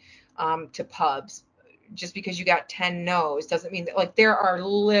subbing to pubs. Just because you got 10 no's doesn't mean that, like, there are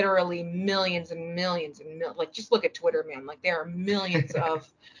literally millions and millions and like, just look at Twitter, man. Like, there are millions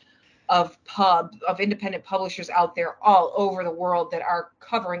of independent publishers out there all over the world that are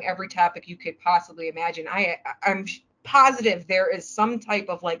covering every topic you could possibly imagine. I'm positive there is some type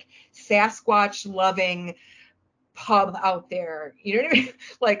of, like, Sasquatch loving pub out there. You know what I mean?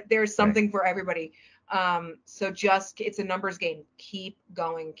 Like, there's Right. something for everybody. So just, it's a numbers game. Keep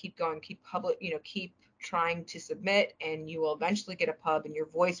going, keep going, keep trying to submit, and you will eventually get a pub and your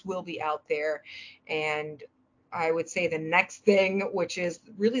voice will be out there. And I would say the next thing, which is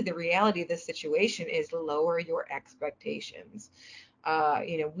really the reality of this situation, is lower your expectations. I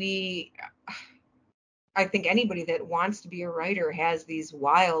think anybody that wants to be a writer has these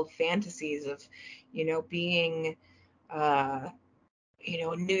wild fantasies of, being, uh,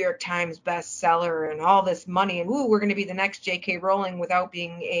 a New York Times bestseller and all this money, and ooh, we're going to be the next J.K. Rowling without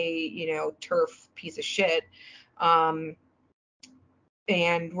being a, turf piece of shit.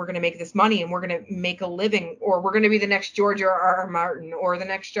 And we're going to make this money and we're going to make a living, or we're going to be the next George R.R. Martin or the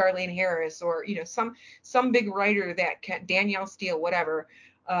next Charlene Harris, or, some big writer that can, Danielle Steele, whatever,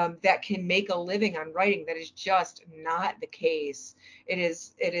 that can make a living on writing. That is just not the case. It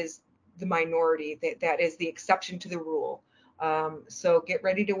is the minority. That is the exception to the rule. So get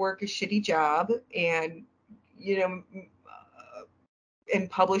ready to work a shitty job, and, you know, and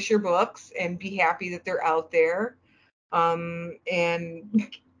publish your books and be happy that they're out there, and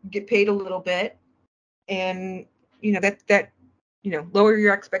get paid a little bit, and, that lower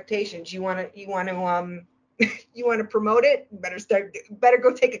your expectations. You want to you want to promote it, better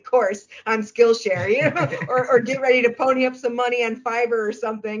go take a course on Skillshare, or get ready to pony up some money on Fiverr or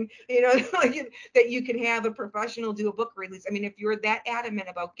something, like, that you can have a professional do a book release. I mean, if you're that adamant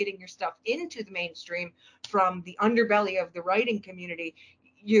about getting your stuff into the mainstream from the underbelly of the writing community,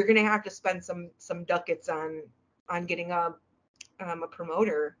 you're going to have to spend some ducats on getting a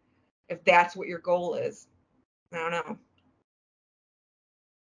promoter, if that's what your goal is. I don't know.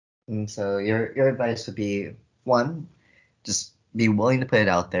 And so your advice would be, one, just be willing to put it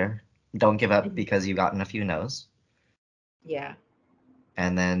out there. Don't give up Mhm. because you've gotten a few no's. Yeah,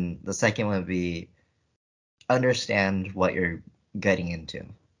 And then the second would be, understand what you're getting into.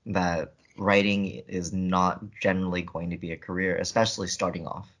 That writing is not generally going to be a career, especially starting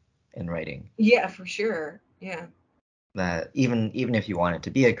off in writing. yeah, for sure. Yeah, That even if you want it to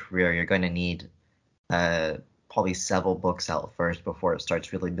be a career, you're going to need uh, probably several books out first before it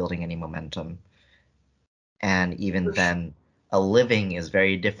starts really building any momentum. And even for sure. then, a living is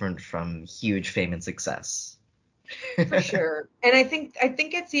very different from huge fame and success. For sure. And I think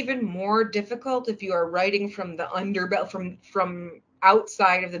it's even more difficult if you are writing from the underbelly, from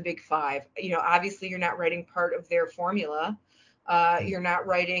outside of the big five. Obviously you're not writing part of their formula. You're not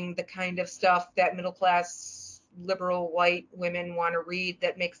writing the kind of stuff that middle class liberal white women want to read,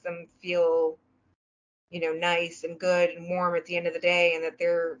 that makes them feel, nice and good and warm at the end of the day, and that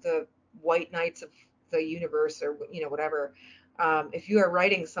they're the white knights of the universe, or, whatever. If you are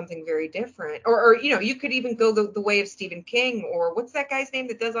writing something very different, or, you could even go the way of Stephen King, or what's that guy's name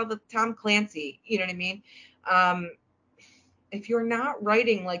that does all the Tom Clancy, you know what I mean? If you're not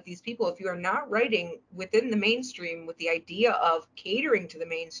writing like these people, if you are not writing within the mainstream with the idea of catering to the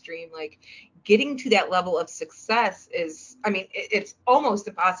mainstream, like, getting to that level of success is, I mean, it's almost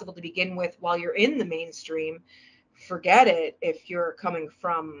impossible to begin with while you're in the mainstream, forget it if you're coming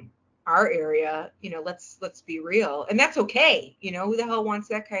from our area. Let's be real, and that's okay. Who the hell wants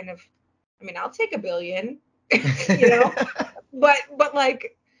that kind of? I mean, I'll take $1 billion, but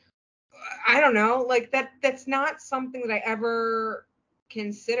like, I don't know, like that's not something that I ever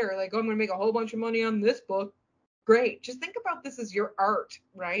consider. Like, oh, I'm gonna make a whole bunch of money on this book. Great. Just think about this as your art,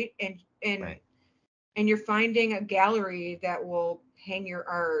 right? And Right. and you're finding a gallery that will hang your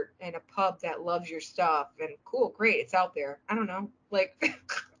art and a pub that loves your stuff, and cool, great, it's out there. I don't know, like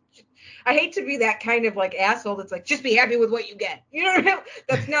I hate to be that kind of like asshole that's like, just be happy with what you get.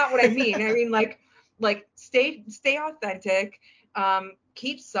 That's not what I mean. I mean, like stay authentic,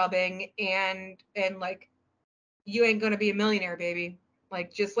 keep subbing, and like, you ain't gonna be a millionaire, baby.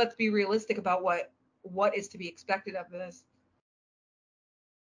 Like, just let's be realistic about what is to be expected of this.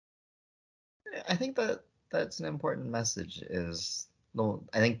 I think that's an important message.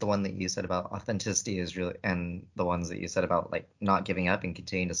 I think the one that you said about authenticity is really, and the ones that you said about like not giving up and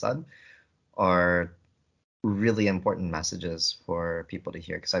continuing to sub are really important messages for people to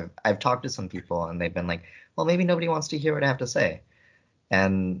hear. Because I've talked to some people and they've been like, well, maybe nobody wants to hear what I have to say.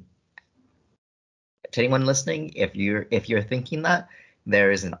 And to anyone listening, if you're thinking that,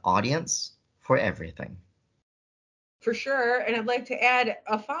 there is an audience for everything. For sure. And I'd like to add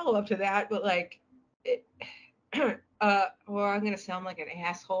a follow up to that, but like, it, well, I'm gonna sound like an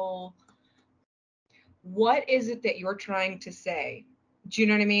asshole. What is it that you're trying to say? Do you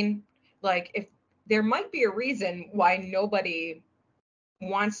know what I mean? Like, if there might be a reason why nobody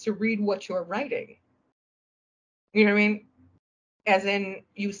wants to read what you're writing. You know what I mean? As in,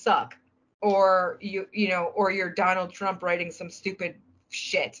 you suck, or or you're Donald Trump writing some stupid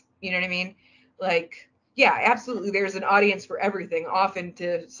shit. You know what I mean? Like, yeah, absolutely. There's an audience for everything, often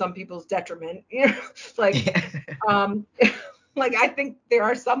to some people's detriment. Like, um, like, I think there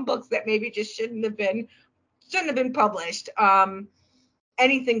are some books that maybe just shouldn't have been published.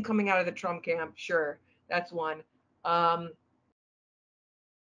 Anything coming out of the Trump camp, sure, that's one. But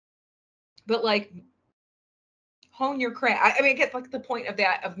like, hone your craft. I mean, I get like the point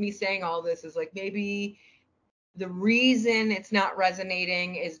of me saying all this is like, maybe the reason it's not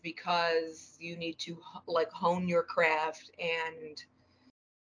resonating is because you need to like hone your craft,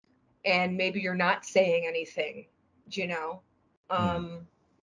 and maybe you're not saying anything, you know. Hmm.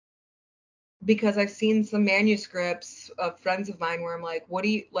 Because I've seen some manuscripts of friends of mine where I'm like, what are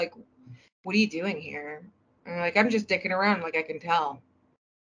you doing here? And they're like, I'm just dicking around, like, I can tell.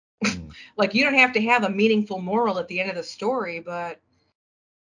 Hmm. Like, you don't have to have a meaningful moral at the end of the story, but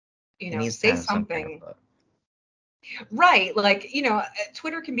It needs to say have some kind of something. a. Right. Like,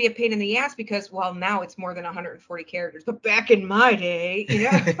 Twitter can be a pain in the ass because, well, now it's more than 140 characters. But back in my day,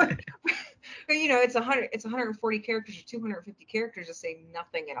 it's 140 characters or 250 characters to say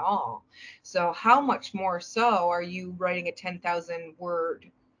nothing at all. So how much more so are you writing a 10,000 word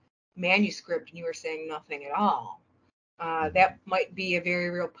manuscript and you are saying nothing at all? That might be a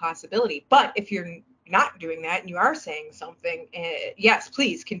very real possibility. But if you're not doing that and you are saying something, yes,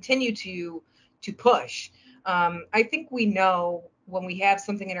 please continue to push. I think we know when we have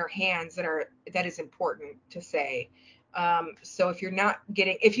something in our hands that is important to say. So if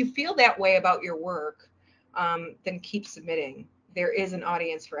you feel that way about your work, then keep submitting. There is an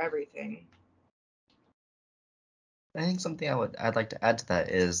audience for everything. I think something I'd like to add to that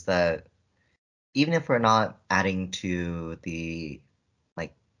is that even if we're not adding to the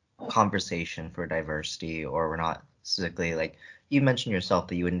like conversation for diversity, or we're not specifically like, you mentioned yourself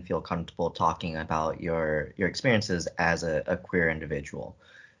that you wouldn't feel comfortable talking about your experiences as a queer individual.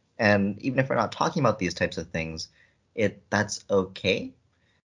 And even if we're not talking about these types of things, that's okay.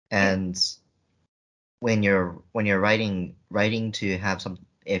 Yeah. And when you're writing to have some,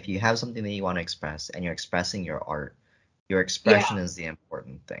 if you have something that you want to express and you're expressing your art, your Yeah. expression is the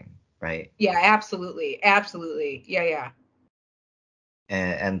important thing, right? Yeah, absolutely. Absolutely. Yeah, yeah.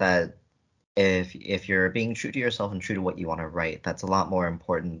 And that if you're being true to yourself and true to what you want to write, that's a lot more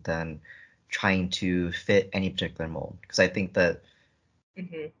important than trying to fit any particular mold. Because I think that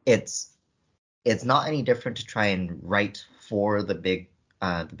Hmm. it's it's not any different to try and write for the big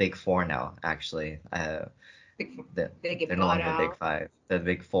four now, actually. They're, They get they're no bought longer the big out. five. They're the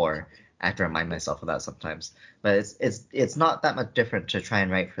big four. I have to remind myself of that sometimes. But it's not that much different to try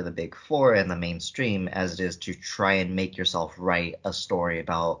and write for the big four in the mainstream as it is to try and make yourself write a story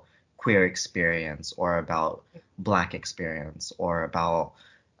about queer experience, or about black experience, or about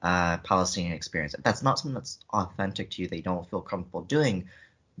Palestinian experience. If that's not something that's authentic to you, that you don't feel comfortable doing,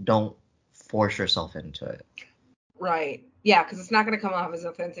 don't force yourself into it. Right. Yeah, because it's not going to come off as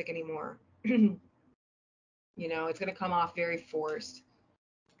authentic anymore. It's going to come off very forced,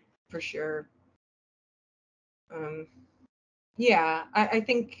 for sure. Um, yeah, I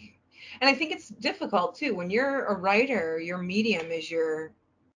think, and I think it's difficult too when you're a writer. Your medium is your,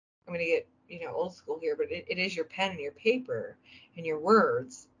 I'm gonna get old school here, but it is your pen and your paper and your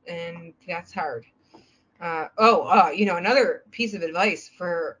words, and that's hard. Another piece of advice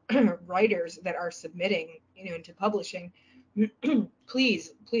for writers that are submitting, into publishing,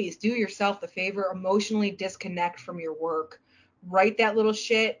 please do yourself the favor, emotionally disconnect from your work. Write that little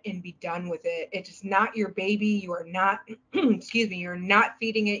shit and be done with it. It's not your baby. You are not, excuse me, you're not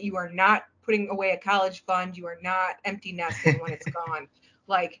feeding it. You are not putting away a college fund. You are not empty nesting when it's gone.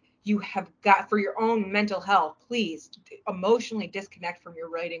 Like, you have got, for your own mental health, please emotionally disconnect from your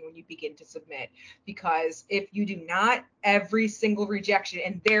writing when you begin to submit. Because if you do not, every single rejection,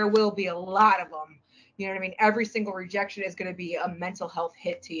 and there will be a lot of them, you know what I mean? Every single rejection is going to be a mental health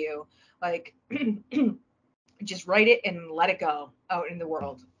hit to you. Like, just write it and let it go out in the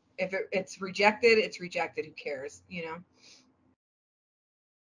world. If it's rejected, it's rejected. Who cares?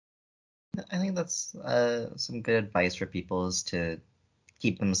 I think that's some good advice for people is to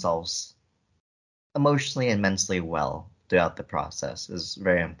keep themselves emotionally and mentally well throughout the process is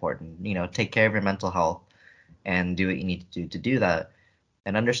very important. Take care of your mental health and do what you need to do that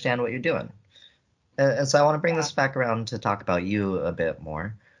and understand what you're doing. And so I want to bring Yeah. this back around to talk about you a bit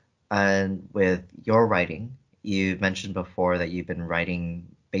more. And with your writing, you mentioned before that you've been writing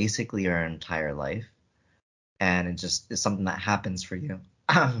basically your entire life, and it just is something that happens for you.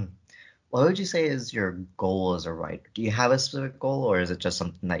 What would you say is your goal as a writer? Do you have a specific goal, or is it just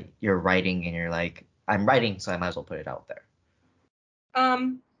something that you're writing and you're like, I'm writing, so I might as well put it out there?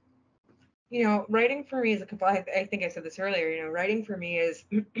 Um, writing for me is I think I said this earlier, writing for me is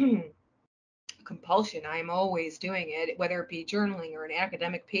compulsion. I'm always doing it, whether it be journaling or an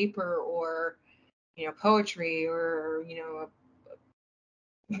academic paper or, poetry or,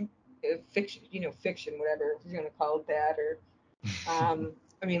 fiction, whatever you're going to call it that. Or,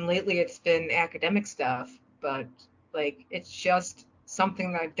 I mean, lately it's been academic stuff, but like, it's just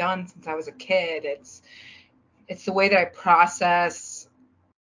something that I've done since I was a kid. It's the way that I process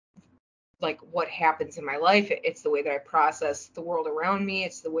like what happens in my life. It's the way that I process the world around me.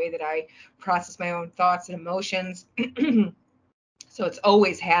 It's the way that I process my own thoughts and emotions. So it's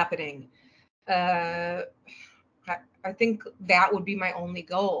always happening. Uh, I think that would be my only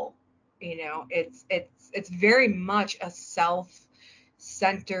goal. It's very much a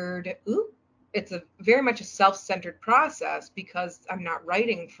self-centered. It's a very much a self-centered process because I'm not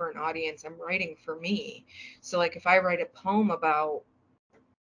writing for an audience. I'm writing for me. So like if I write a poem about,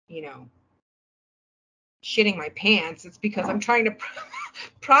 you know, shitting my pants, it's because I'm trying to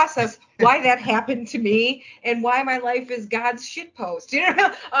process why that happened to me and why my life is God's shit post.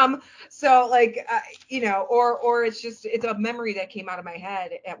 So like, or it's a memory that came out of my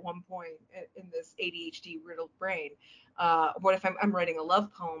head at one point in this ADHD riddled brain. What if I'm writing a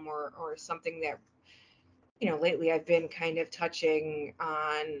love poem or something that, lately I've been kind of touching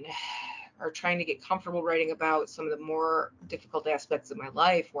on or trying to get comfortable writing about some of the more difficult aspects of my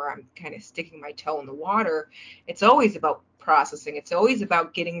life where I'm kind of sticking my toe in the water. It's always about processing. It's always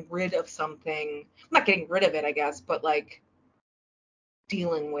about getting rid of something. I'm not getting rid of it, I guess, but like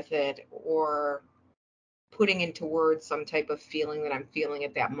dealing with it or putting into words some type of feeling that I'm feeling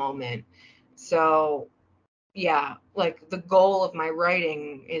at that moment. So, yeah, like the goal of my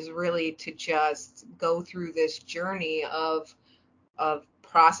writing is really to just go through this journey of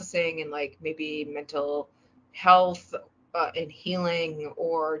processing and like maybe mental health and healing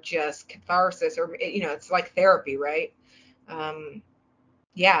or just catharsis or it's like therapy, right? um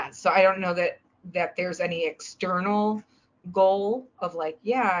yeah, so I don't know that there's any external goal of like,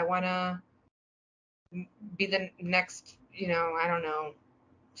 yeah, I want to be the next, I don't know,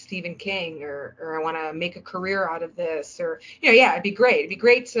 Stephen King, or I want to make a career out of this, or yeah, it'd be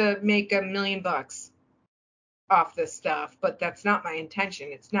great to make $1 million off this stuff, but that's not my intention.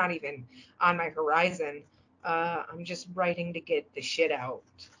 It's not even on my horizon. I'm just writing to get the shit out.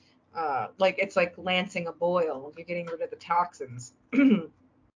 Like it's like lancing a boil. You're getting rid of the toxins.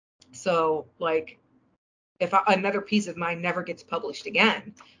 So like if another piece of mine never gets published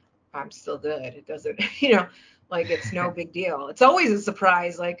again, I'm still good. It doesn't, like it's no big deal. It's always a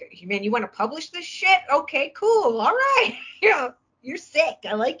surprise. Like, man, you want to publish this shit? Okay, cool. All right. You're sick.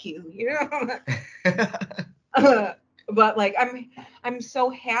 I like you. But like I'm so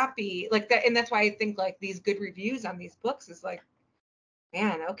happy like that, and that's why I think like these good reviews on these books is like,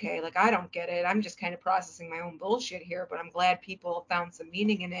 man, okay, like I don't get it. I'm just kind of processing my own bullshit here, but I'm glad people found some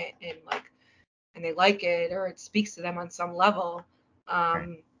meaning in it and like and they like it or it speaks to them on some level. Right.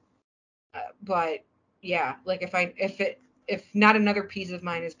 um but yeah, like if not another piece of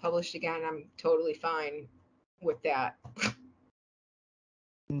mine is published again, I'm totally fine with that.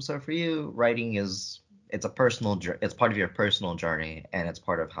 So for you, writing it's a personal it's part of your personal journey, and it's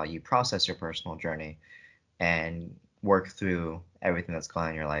part of how you process your personal journey and work through everything that's going on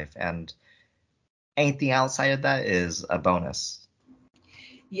in your life. And anything outside of that is a bonus.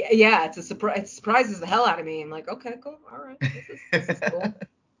 Yeah, it's a surprise. It surprises the hell out of me. I'm like, okay, cool, all right, this is cool.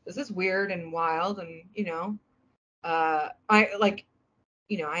 This is weird and wild, and I like,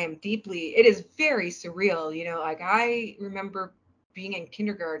 I am deeply. It is very surreal. Like I remember being in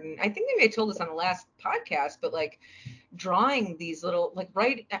kindergarten. I think maybe I told this on the last podcast, but like drawing these little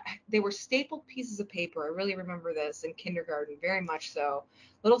they were stapled pieces of paper. I really remember this in kindergarten, very much so.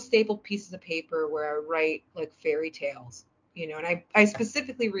 Little stapled pieces of paper where I write like fairy tales, and I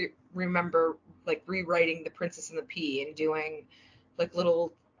specifically remember like rewriting The Princess and the Pea and doing like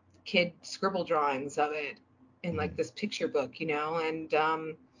little kid scribble drawings of it in like this picture book,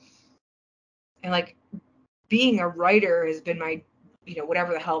 and like being a writer has been my,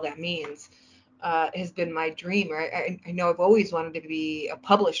 whatever the hell that means, has been my dream. I know I've always wanted to be a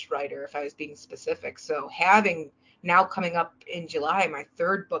published writer if I was being specific. So having now coming up in July, my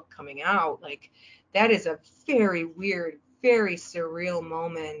third book coming out, like that is a very weird, very surreal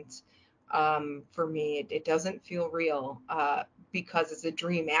moment for me. It doesn't feel real because it's a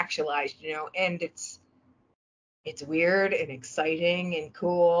dream actualized, and it's weird and exciting and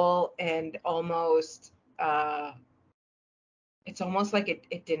cool and almost it's almost like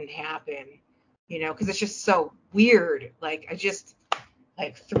it didn't happen, because it's just so weird. Like I just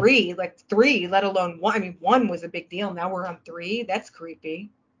like three, let alone one. I mean, one was a big deal. Now we're on three. That's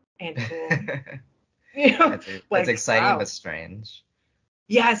creepy and cool. It's Like exciting wow. but strange.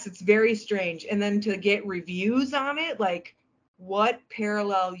 Yes, it's very strange. And then to get reviews on it, like what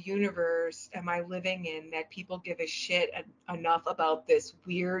parallel universe am I living in that people give a shit enough about this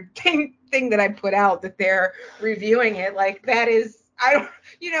weird thing that I put out that they're reviewing it? Like that is I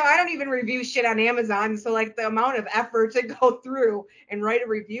don't even review shit on Amazon, so like the amount of effort to go through and write a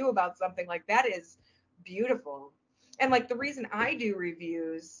review about something like that is beautiful. And like the reason I do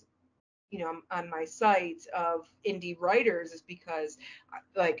reviews on my site of indie writers is because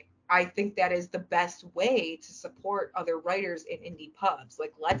like I think that is the best way to support other writers in indie pubs.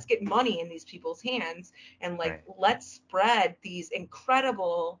 Like let's get money in these people's hands and like Right. let's spread these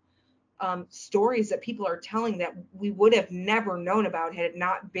incredible stories that people are telling that we would have never known about had it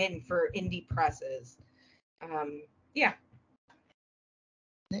not been for indie presses. Yeah.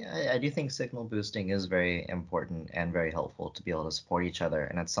 Yeah, I do think signal boosting is very important and very helpful to be able to support each other,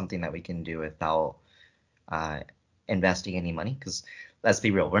 and it's something that we can do without uh, investing any money. Because let's be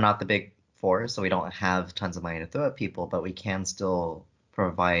real, we're not the big four, so we don't have tons of money to throw at people, but we can still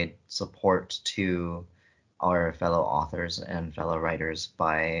provide support to our fellow authors and fellow writers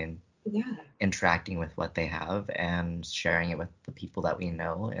by Yeah. interacting with what they have and sharing it with the people that we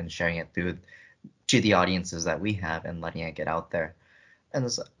know and sharing it through to the audiences that we have and letting it get out there. And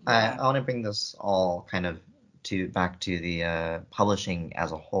this, Yeah. I want to bring this all kind of to back to the publishing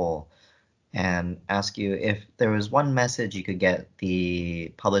as a whole and ask you if there was one message you could get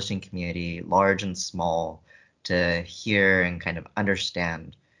the publishing community, large and small, to hear and kind of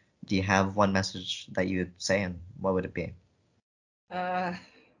understand. Do you have one message that you would say, and what would it be? Uh,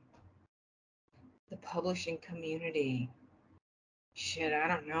 the publishing community. Shit, I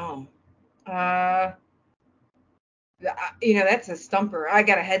don't know. Uh, that's a stumper. I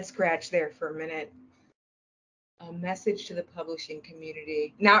got a head scratch there for a minute. A message to the publishing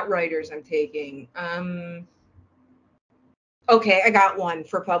community, not writers. I'm taking. Okay, I got one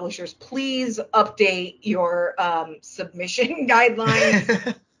for publishers. Please update your submission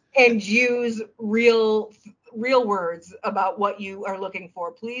guidelines and use real words about what you are looking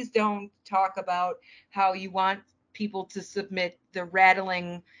for. Please don't talk about how you want people to submit the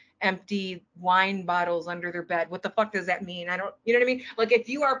rattling empty wine bottles under their bed. What the fuck does that mean? I don't, you know what I mean? Like if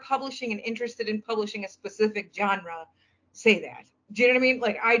you are publishing and interested in publishing a specific genre, say that. Do you know what I mean?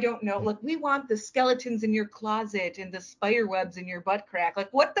 Like I don't know. Like we want the skeletons in your closet and the spider webs in your butt crack. Like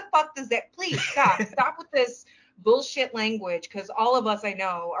what the fuck does that? Please stop. Stop with this bullshit language because all of us I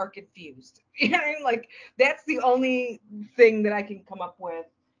know are confused. You know what I mean? Like that's the only thing that I can come up with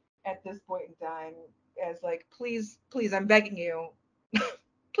at this point in time as like, please, I'm begging you, Set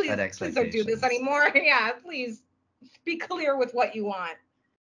please don't do this expectations. anymore. Yeah, please be clear with what you want.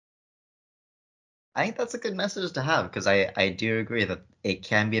 I think that's a good message to have because I do agree that it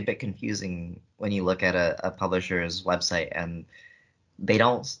can be a bit confusing when you look at a publisher's website and they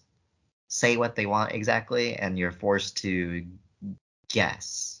don't say what they want exactly, and you're forced to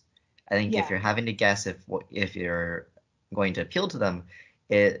guess. I think if Yeah, you're having to guess if you're going to appeal to them,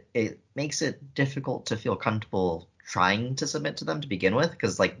 it makes it difficult to feel comfortable trying to submit to them to begin with,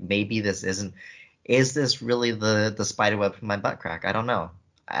 because like maybe is this really the spider web from my butt crack? I don't know.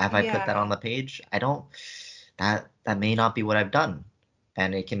 Have I put that on Yeah. the page? I don't. That may not be what I've done,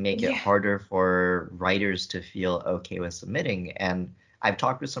 and it can make it Yeah. harder for writers to feel okay with submitting. And I've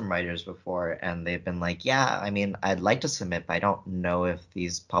talked with some writers before, and they've been like, "Yeah, I mean, I'd like to submit, but I don't know if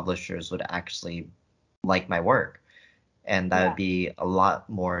these publishers would actually like my work." And that would Yeah. be a lot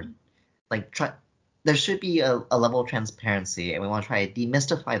more like there should be a level of transparency, and we want to try to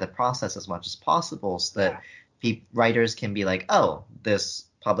demystify the process as much as possible so that Yeah. writers can be like, oh, this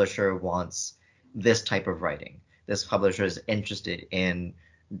publisher wants this type of writing. This publisher is interested in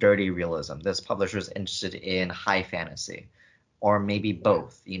dirty realism. This publisher is interested in high fantasy, or maybe Yeah.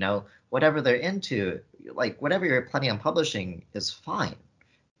 both. Whatever they're into, like whatever you're planning on publishing is fine,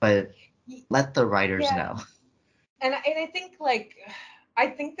 but let the writers Yeah. know. And I think like I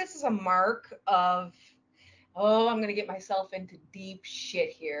think this is a mark of, oh, I'm gonna get myself into deep shit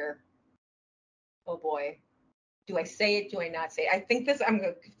here. Oh boy. Do I say it? Do I not say it? I think this, I'm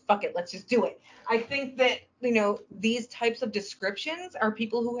gonna, fuck it, let's just do it. I think that, these types of descriptions are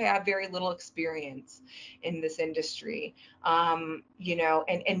people who have very little experience in this industry, and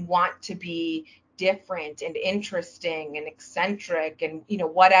want to be different and interesting and eccentric and,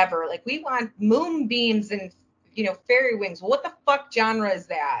 whatever. Like we want moonbeams and, fairy wings. Well, what the fuck genre is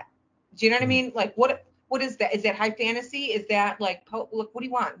that? Do you know what I Mhm. mean? Like what is that? Is that high fantasy? Is that like, look, what do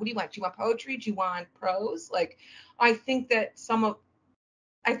you want? What do you want? Do you want poetry? Do you want prose? Like, I think that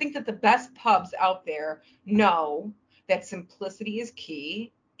I think that the best pubs out there know that simplicity is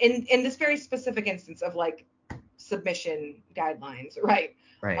key in this very specific instance of like submission guidelines, right?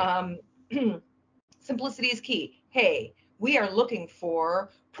 Right. Um, simplicity is key. Hey, we are looking for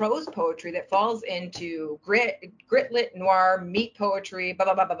prose poetry that falls into gritlit noir, meat poetry, blah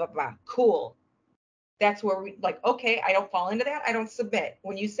blah blah blah blah blah. Cool. That's where we like, okay, I don't fall into that. I don't submit.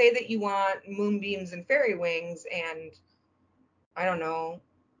 When you say that you want moonbeams and fairy wings and I don't know,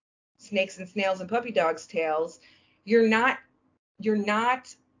 snakes and snails and puppy dogs tails, you're not you're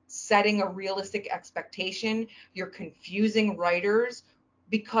not setting a realistic expectation. You're confusing writers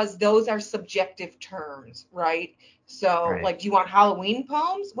because those are subjective terms, right? So, Right. like, do you want Halloween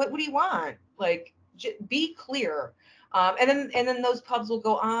poems? What do you want? Like, be clear. And then those pubs will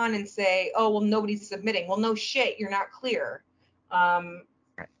go on and say, oh, well, nobody's submitting. Well, no shit, you're not clear. Um,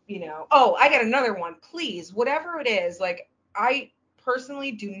 Right. oh, I got another one. Please, whatever it is, like, I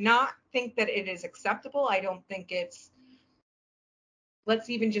personally do not think that it is acceptable. I don't think it's, let's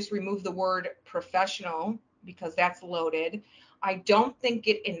even just remove the word professional because that's loaded. I don't think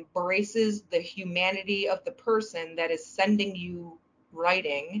it embraces the humanity of the person that is sending you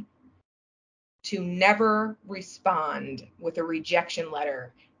writing to never respond with a rejection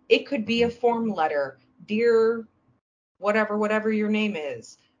letter. It could be a Mhm. form letter. Dear whatever your name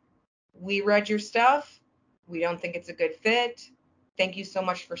is, we read your stuff. We don't think it's a good fit. Thank you so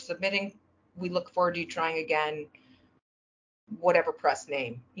much for submitting. We look forward to you trying again. Whatever press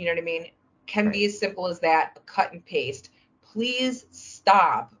name. You know what I mean? Can Right. be as simple as that, a cut and paste. Please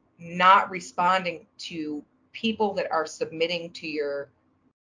stop not responding to people that are submitting to your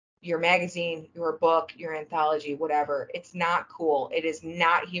magazine, your book, your anthology, whatever. It's not cool. It is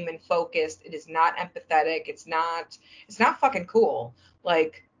not human focused. It is not empathetic. It's not fucking cool.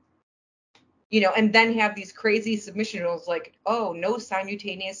 Like, and then have these crazy submission rules like, oh, no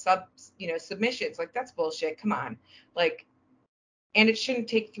simultaneous submissions. Like that's bullshit. Come on. Like, and it shouldn't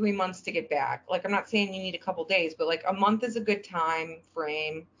take 3 months to get back. Like I'm not saying you need a couple days, but like a month is a good time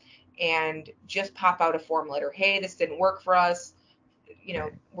frame, and just pop out a form letter. Hey, this didn't work for us.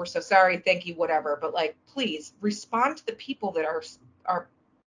 Right. We're so sorry. Thank you, whatever. But like, please respond to the people that are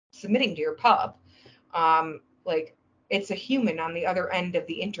submitting to your pub. Like it's a human on the other end of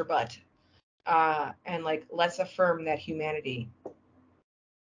the interbutt. And like, let's affirm that humanity.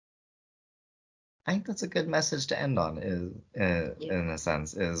 I think that's a good message to end on, is Yeah. in a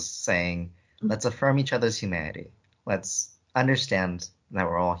sense, is saying let's affirm each other's humanity. Let's understand that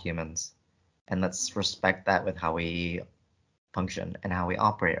we're all humans, and let's respect that with how we function and how we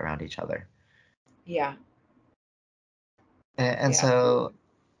operate around each other. Yeah. And Yeah. Absolutely. so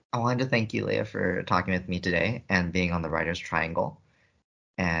I wanted to thank you, Leah, for talking with me today and being on the Writer's Triangle.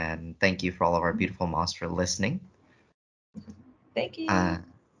 And thank you for all of our beautiful moms for listening. Thank Uh, you.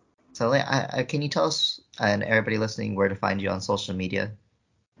 so, Leah, can you tell us and everybody listening where to find you on social media?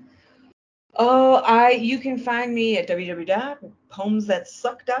 Oh, you can find me at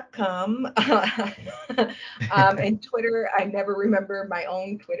www.poemsthatsuck.com. And Twitter, I never remember my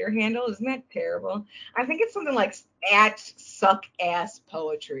own Twitter handle. Isn't that terrible? I think it's something like at suck ass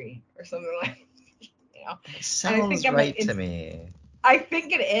poetry or something like, you know. That And I think sounds I'm an right to me. I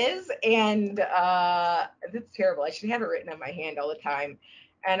think it is, and it's terrible. I should have it written on my hand all the time.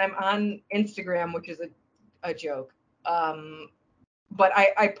 And I'm on Instagram, which is a joke. But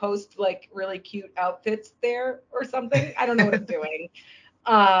I post like really cute outfits there or something. I don't know what I'm doing.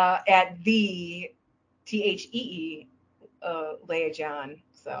 At the THEE Leia John.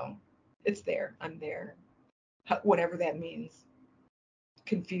 So it's there. I'm there. Whatever that means.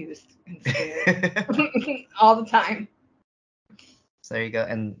 Confused and scared all the time. So there you go.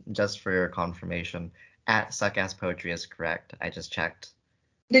 And just for your confirmation, at Suck Ass Poetry is correct. I just checked.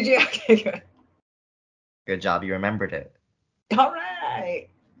 Did you? Okay, good. Good job, you remembered it. All right.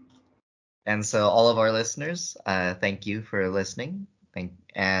 And so all of our listeners, thank you for listening.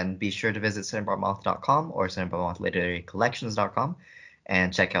 And be sure to visit cinnabarmoth.com or cinnabarmothliterary.collections.com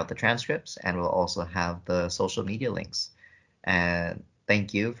and check out the transcripts. And we'll also have the social media links. And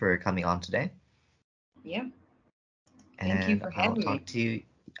thank you for coming on today. Yeah. Thank you And for having me.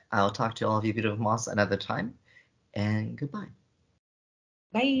 I'll talk to all of you beautiful moths another time. And goodbye.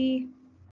 Bye.